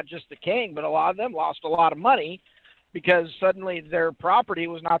UK, not just the king, but a lot of them lost a lot of money because suddenly their property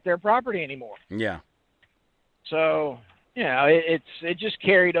was not their property anymore. Yeah. So, it just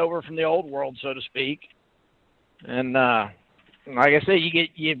carried over from the old world, so to speak. And like I said, you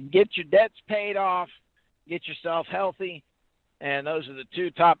get your debts paid off, get yourself healthy, and those are the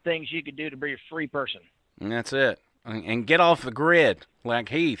two top things you can do to be a free person. And that's it. And get off the grid like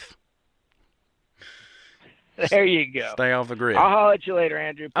Heath. There you go. Stay off the grid. I'll holler at you later,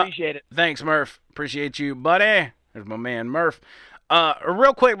 Andrew. Appreciate it. Thanks, Murph. Appreciate you, buddy. There's my man, Murph.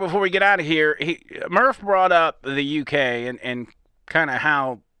 Real quick before we get out of here, Murph brought up the UK and kind of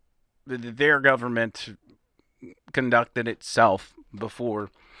how their government conducted itself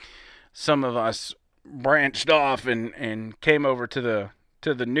before some of us branched off and came over to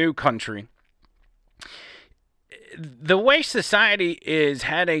the new country. The way society is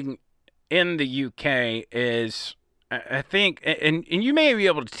heading in the UK is, I think, and you may be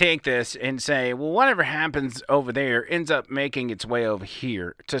able to take this and say, well, whatever happens over there ends up making its way over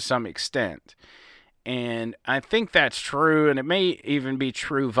here to some extent. And I think that's true, and it may even be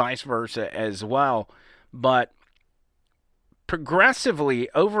true vice versa as well. But progressively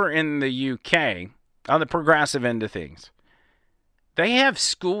over in the UK, on the progressive end of things, they have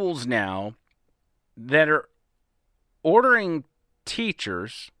schools now that are ordering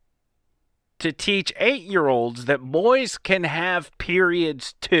teachers to teach 8-year-olds that boys can have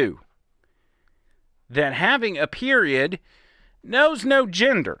periods too. That having a period knows no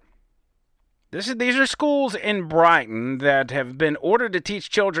gender. These are schools in Brighton that have been ordered to teach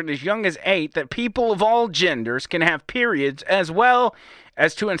children as young as 8 that people of all genders can have periods, as well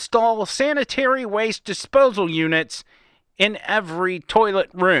as to install sanitary waste disposal units in every toilet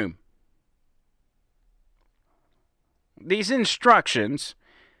room. These instructions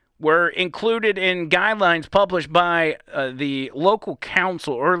were included in guidelines published by the local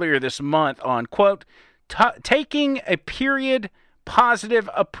council earlier this month on, quote, taking a period-positive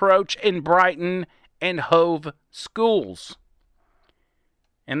approach in Brighton and Hove schools.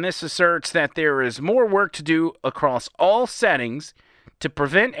 And this asserts that there is more work to do across all settings to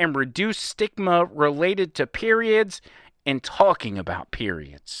prevent and reduce stigma related to periods and talking about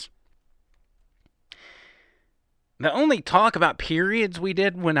periods. The only talk about periods we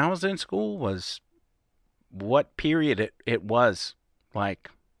did when I was in school was what period it was, like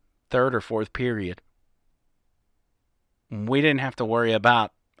third or fourth period. We didn't have to worry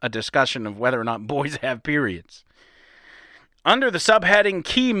about a discussion of whether or not boys have periods. Under the subheading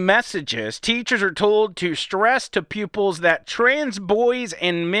Key Messages, teachers are told to stress to pupils that trans boys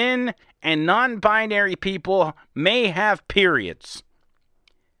and men and non-binary people may have periods,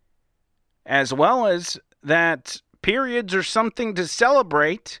 as well as that periods are something to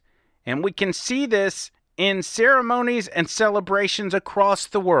celebrate, and we can see this in ceremonies and celebrations across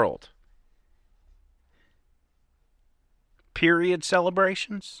the world. Period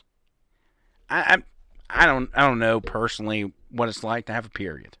celebrations? I don't know personally what it's like to have a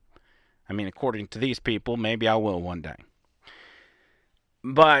period. I mean, according to these people, maybe I will one day.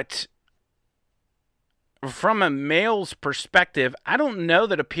 But from a male's perspective, I don't know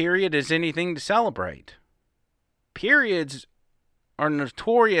that a period is anything to celebrate. Periods are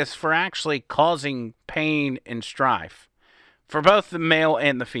notorious for actually causing pain and strife for both the male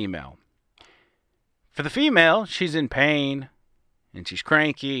and the female. For the female, she's in pain, and she's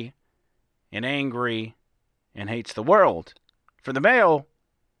cranky, and angry, and hates the world. For the male,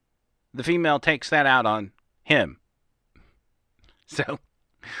 the female takes that out on him. So,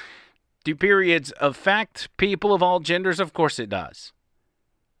 do periods affect people of all genders? Of course it does.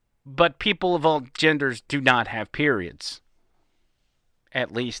 But people of all genders do not have periods.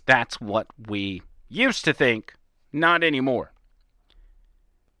 At least that's what we used to think, not anymore.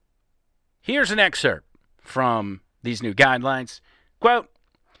 Here's an excerpt from these new guidelines. Quote,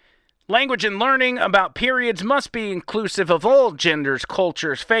 language and learning about periods must be inclusive of all genders,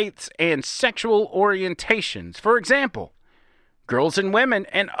 cultures, faiths, and sexual orientations. For example, girls and women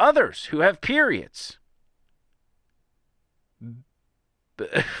and others who have periods.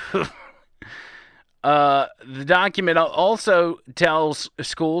 The document also tells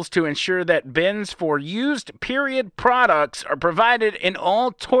schools to ensure that bins for used period products are provided in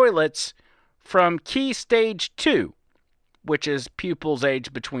all toilets from Key Stage 2, which is pupils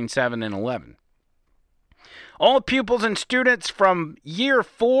aged between 7 and 11. All pupils and students from Year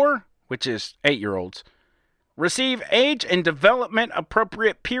 4, which is 8-year-olds, receive age and development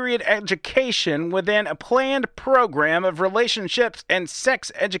appropriate period education within a planned program of relationships and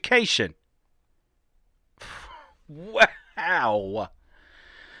sex education. Wow.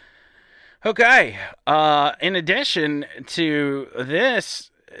 Okay. In addition to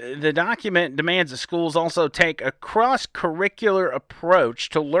this, the document demands that schools also take a cross-curricular approach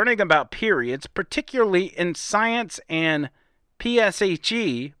to learning about periods, particularly in science and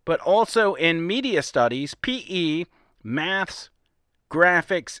PSHE, but also in media studies, PE, maths,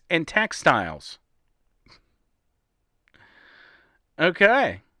 graphics, and textiles.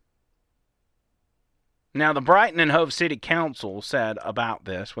 Okay. Now, the Brighton and Hove City Council said about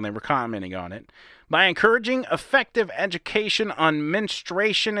this when they were commenting on it, by encouraging effective education on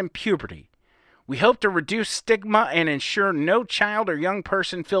menstruation and puberty, we hope to reduce stigma and ensure no child or young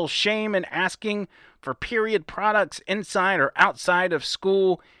person feels shame in asking for period products inside or outside of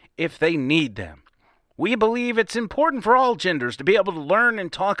school if they need them. We believe it's important for all genders to be able to learn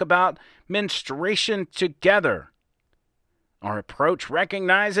and talk about menstruation together. Our approach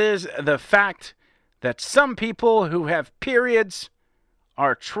recognizes the fact that some people who have periods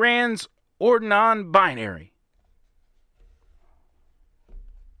are trans or non-binary.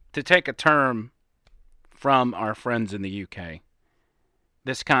 To take a term from our friends in the UK,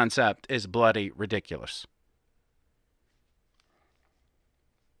 this concept is bloody ridiculous.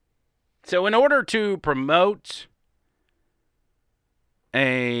 So in order to promote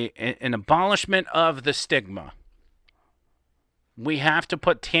an abolishment of the stigma, we have to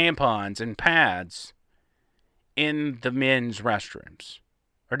put tampons and pads in the men's restrooms.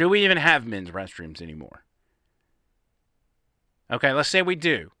 Or do we even have men's restrooms anymore? Okay, let's say we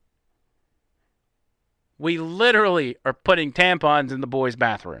do. We literally are putting tampons in the boys'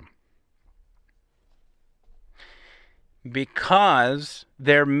 bathroom. Because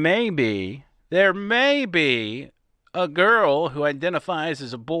there may be a girl who identifies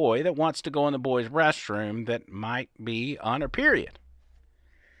as a boy that wants to go in the boys' restroom that might be on her period.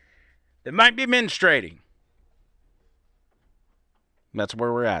 That might be menstruating. That's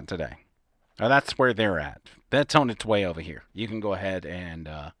where we're at today. Or that's where they're at. That's on its way over here. You can go ahead and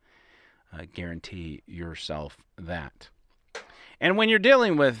guarantee yourself that. And when you're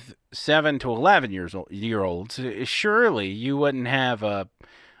dealing with 7 to 11-year-olds, surely you wouldn't have a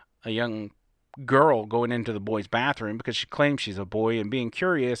young girl going into the boys' bathroom because she claims she's a boy and being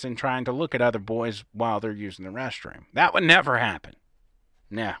curious and trying to look at other boys while they're using the restroom. That would never happen.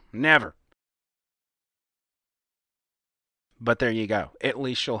 No, never. But there you go. At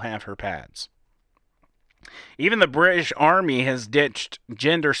least she'll have her pads. Even the British Army has ditched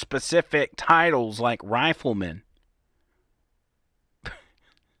gender-specific titles like rifleman.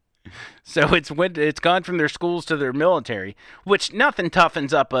 So it's gone from their schools to their military, which nothing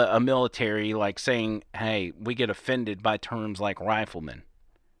toughens up a military like saying, hey, we get offended by terms like rifleman.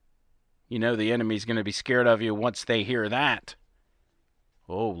 You know the enemy's going to be scared of you once they hear that.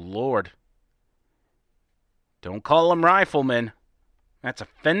 Oh, Lord. Don't call them riflemen. That's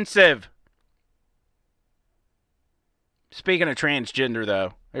offensive. Speaking of transgender,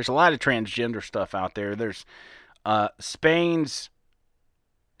 though, there's a lot of transgender stuff out there. There's Spain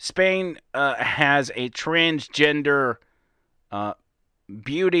has a transgender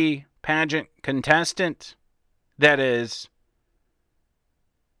beauty pageant contestant that is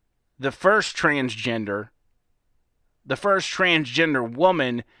the first transgender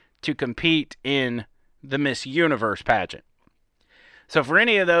woman to compete in the Miss Universe pageant. So for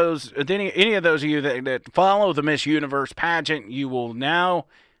any of those of you that follow the Miss Universe pageant, you will now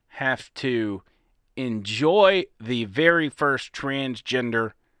have to enjoy the very first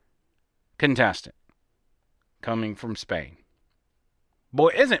transgender contestant coming from Spain.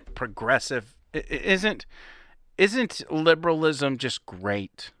 Boy, isn't progressive, isn't liberalism just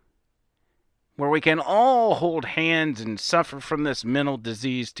great? Where we can all hold hands and suffer from this mental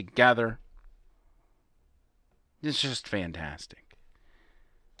disease together. It's just fantastic.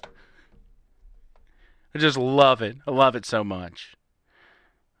 I just love it. I love it so much.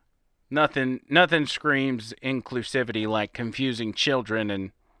 Nothing screams inclusivity like confusing children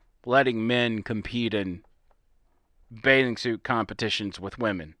and letting men compete in bathing suit competitions with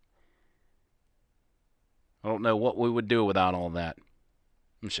women. I don't know what we would do without all that.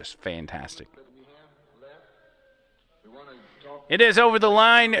 It's just fantastic. It is Over the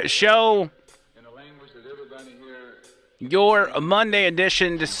Line show. Your Monday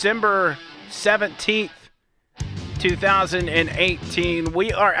edition, December 17th, 2018.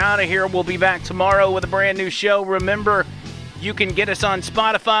 We are out of here. We'll be back tomorrow with a brand new show. Remember, you can get us on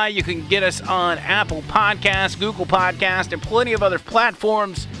Spotify. You can get us on Apple Podcasts, Google Podcasts, and plenty of other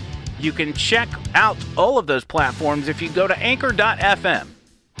platforms. You can check out all of those platforms if you go to Anchor.fm.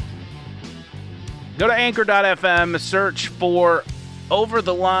 Go to Anchor.fm, search for Over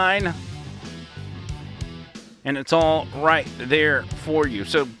the Line, and it's all right there for you.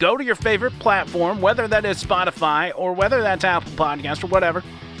 So go to your favorite platform, whether that is Spotify or whether that's Apple Podcast or whatever.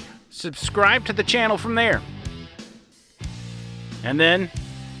 Subscribe to the channel from there. And then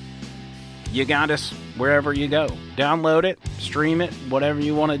you got us wherever you go. Download it, stream it, whatever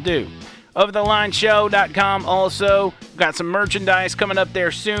you want to do. OverTheLineShow.com also. Got some merchandise coming up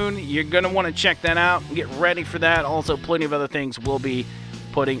there soon. You're going to want to check that out. Get ready for that. Also, plenty of other things we'll be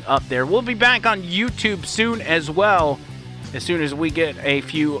putting up there. We'll be back on YouTube soon as well, as soon as we get a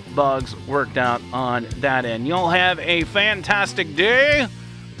few bugs worked out on that end. Y'all have a fantastic day.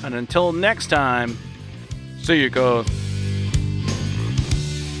 And until next time, see you guys.